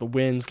the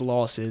wins,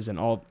 losses, and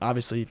all.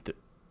 Obviously,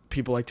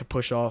 people like to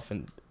push off,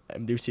 and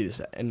do see this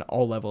in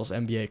all levels,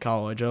 NBA,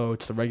 college. Oh,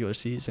 it's the regular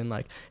season.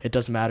 Like, it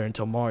doesn't matter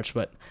until March.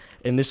 But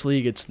in this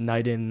league, it's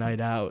night in, night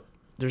out.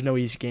 There's no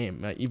easy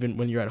game. Even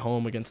when you're at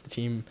home against the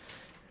team,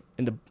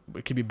 it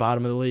could be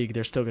bottom of the league,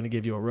 they're still going to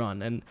give you a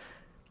run. And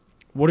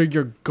what are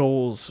your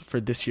goals for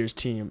this year's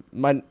team?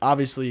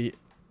 Obviously,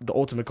 the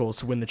ultimate goal is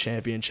to win the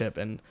championship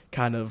and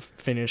kind of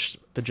finish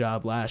the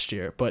job last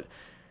year. But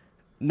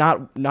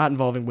not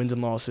involving wins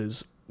and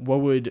losses, what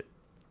would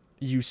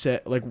you say?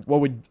 Like,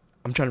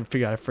 I'm trying to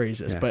figure out how to phrase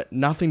this, but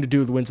nothing to do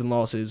with wins and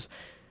losses.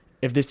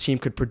 If this team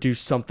could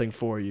produce something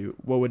for you,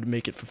 what would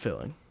make it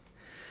fulfilling?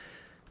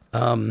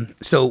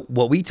 So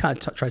what we try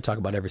to talk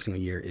about every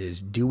single year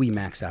is, do we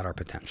max out our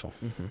potential?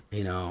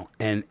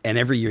 And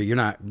every year you're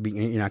not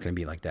going to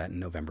be like that in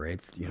November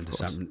 8th,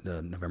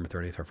 November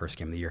 30th, our first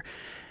game of the year.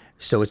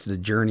 So it's the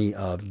journey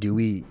of,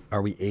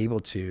 are we able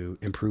to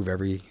improve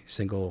every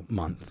single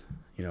month?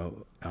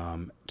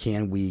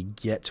 Can we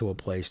get to a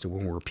place to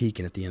when we're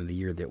peaking at the end of the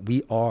year that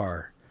we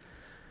are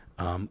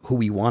who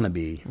we want to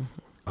be?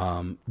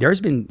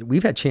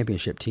 We've had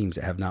championship teams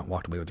that have not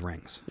walked away with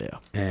rings,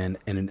 and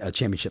a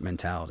championship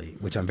mentality,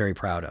 which I'm very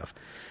proud of.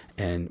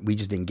 And we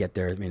just didn't get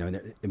there.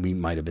 We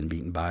might have been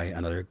beaten by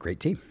another great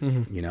team,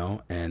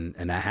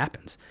 and that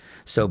happens.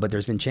 So, but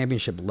there's been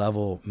championship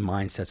level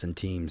mindsets and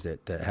teams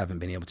that haven't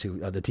been able to.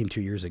 The team 2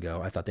 years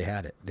ago, I thought they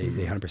had it. They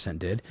 100%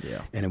 did.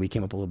 Yeah. And then we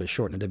came up a little bit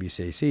short in the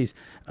WCACs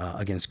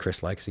against Chris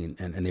Lexi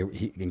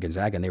and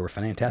Gonzaga, and they were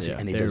fantastic,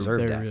 and they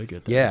deserved that. Really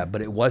good. Yeah,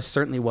 but it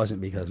certainly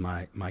wasn't because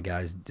my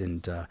guys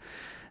didn't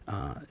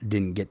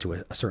get to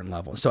a certain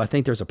level. So I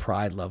think there's a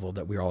pride level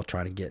that we're all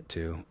trying to get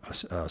to,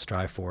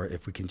 strive for,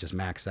 if we can just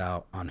max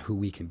out on who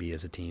we can be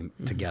as a team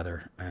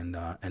together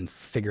and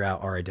figure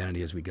out our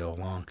identity as we go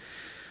along.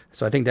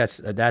 So I think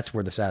that's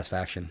where the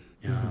satisfaction,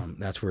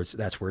 that's where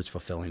it's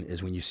fulfilling,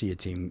 is when you see a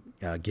team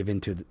give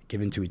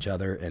into each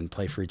other and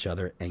play for each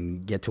other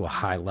and get to a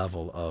high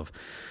level of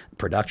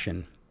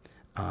production.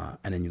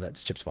 And then you let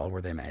the chips fall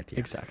where they may at the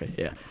end. Exactly,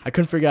 yeah. I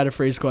couldn't figure out a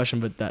phrase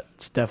question, but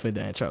that's definitely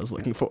the answer I was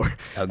looking for.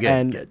 Oh, good.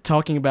 And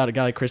talking about a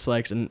guy like Chris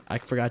Lex, and I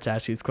forgot to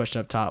ask you this question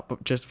up top,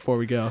 but just before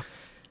we go,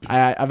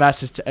 I've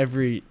asked this to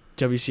every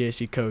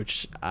WCAC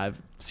coach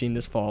I've seen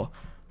this fall.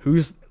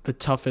 Who's the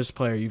toughest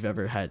player you've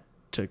ever had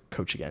to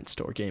coach against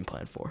or game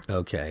plan for?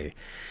 Okay.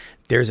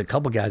 There's a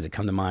couple guys that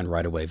come to mind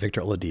right away.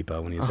 Victor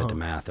Oladipo, when he was at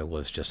DeMatha,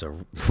 was just a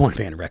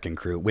one-man wrecking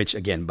crew, which,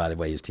 again, by the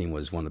way, his team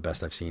was one of the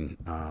best I've seen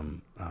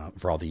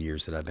for all the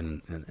years that I've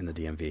been in the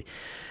DMV.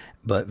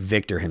 But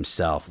Victor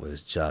himself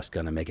was just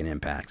going to make an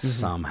impact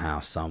somehow,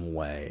 some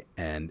way.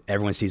 And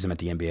everyone sees him at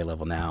the NBA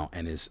level now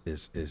and his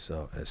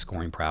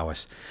scoring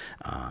prowess.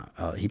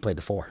 He played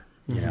the 4.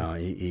 You know,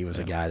 he was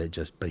a guy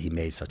that but he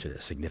made such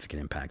a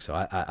significant impact. So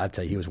I'd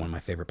tell you, he was one of my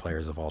favorite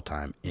players of all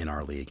time in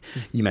our league.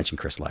 You mentioned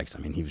Chris Legs. I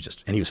mean, he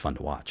was fun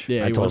to watch.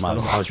 Yeah, I told him I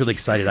was really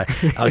excited.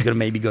 I was going to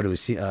maybe go to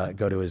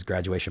his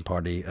graduation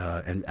party,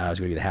 and I was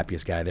going to be the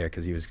happiest guy there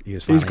because he was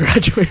finally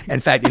graduating. In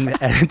fact,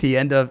 at the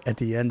end of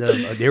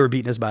they were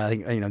beating us by, I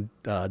think,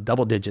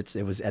 double digits.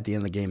 It was at the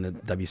end of the game, the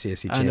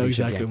WCSC championship I know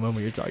exactly game. what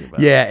moment you're talking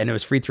about. Yeah, and it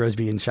was free throws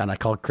being shot. And I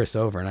called Chris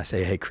over and I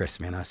say, "Hey, Chris,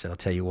 man," I said, "I'll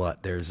tell you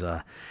what, there's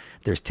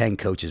 10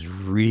 coaches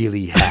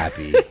really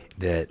happy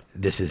that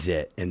this is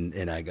it."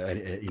 And I go,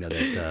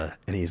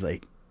 and he's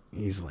like,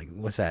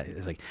 "What's that?"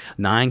 It's like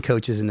 9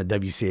 coaches in the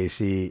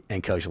WCAC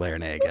and Coach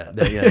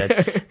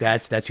Larinaga.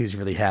 That's who's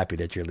really happy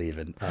that you're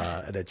leaving,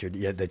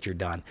 that you're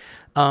done.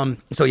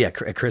 So yeah,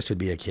 Chris would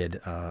be a kid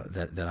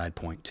that I'd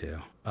point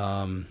to.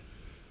 Let me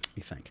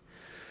think.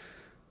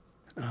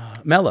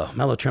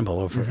 Mello Trimble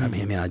over. I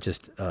mean, I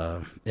just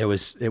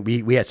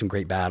we had some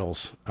great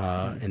battles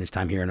in his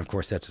time here, and of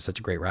course that's such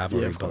a great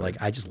rivalry. Yeah, but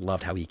I just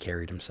loved how he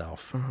carried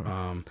himself,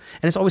 and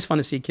it's always fun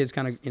to see kids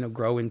kind of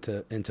grow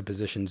into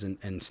positions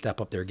and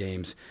step up their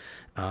games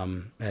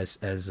as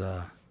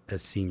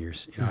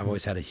seniors. I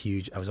was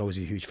always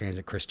a huge fan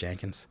of Chris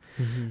Jenkins,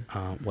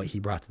 what he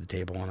brought to the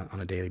table on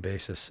a daily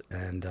basis,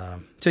 and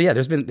so yeah,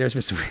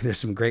 there's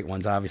some great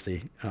ones,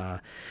 obviously,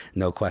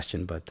 no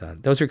question. But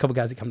those are a couple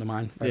guys that come to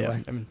mind right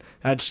away. I mean,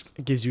 that just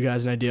gives you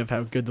guys an idea of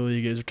how good the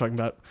league is. We're talking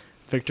about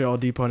Victor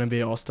Oladipo,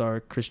 NBA All-Star,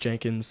 Chris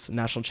Jenkins,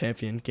 national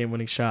champion,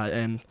 game-winning shot,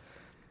 and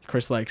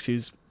Chris Legs,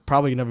 who's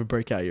probably gonna have a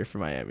breakout year for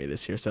Miami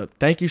this year. So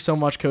thank you so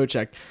much, Coach.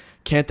 I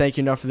can't thank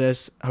you enough for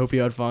this. I hope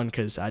you had fun,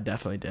 because I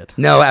definitely did.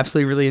 No,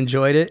 absolutely, really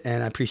enjoyed it,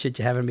 and I appreciate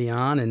you having me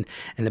on, and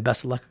the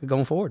best of luck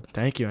going forward.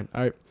 Thank you.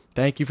 All right,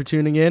 thank you for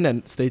tuning in,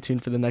 and stay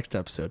tuned for the next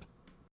episode.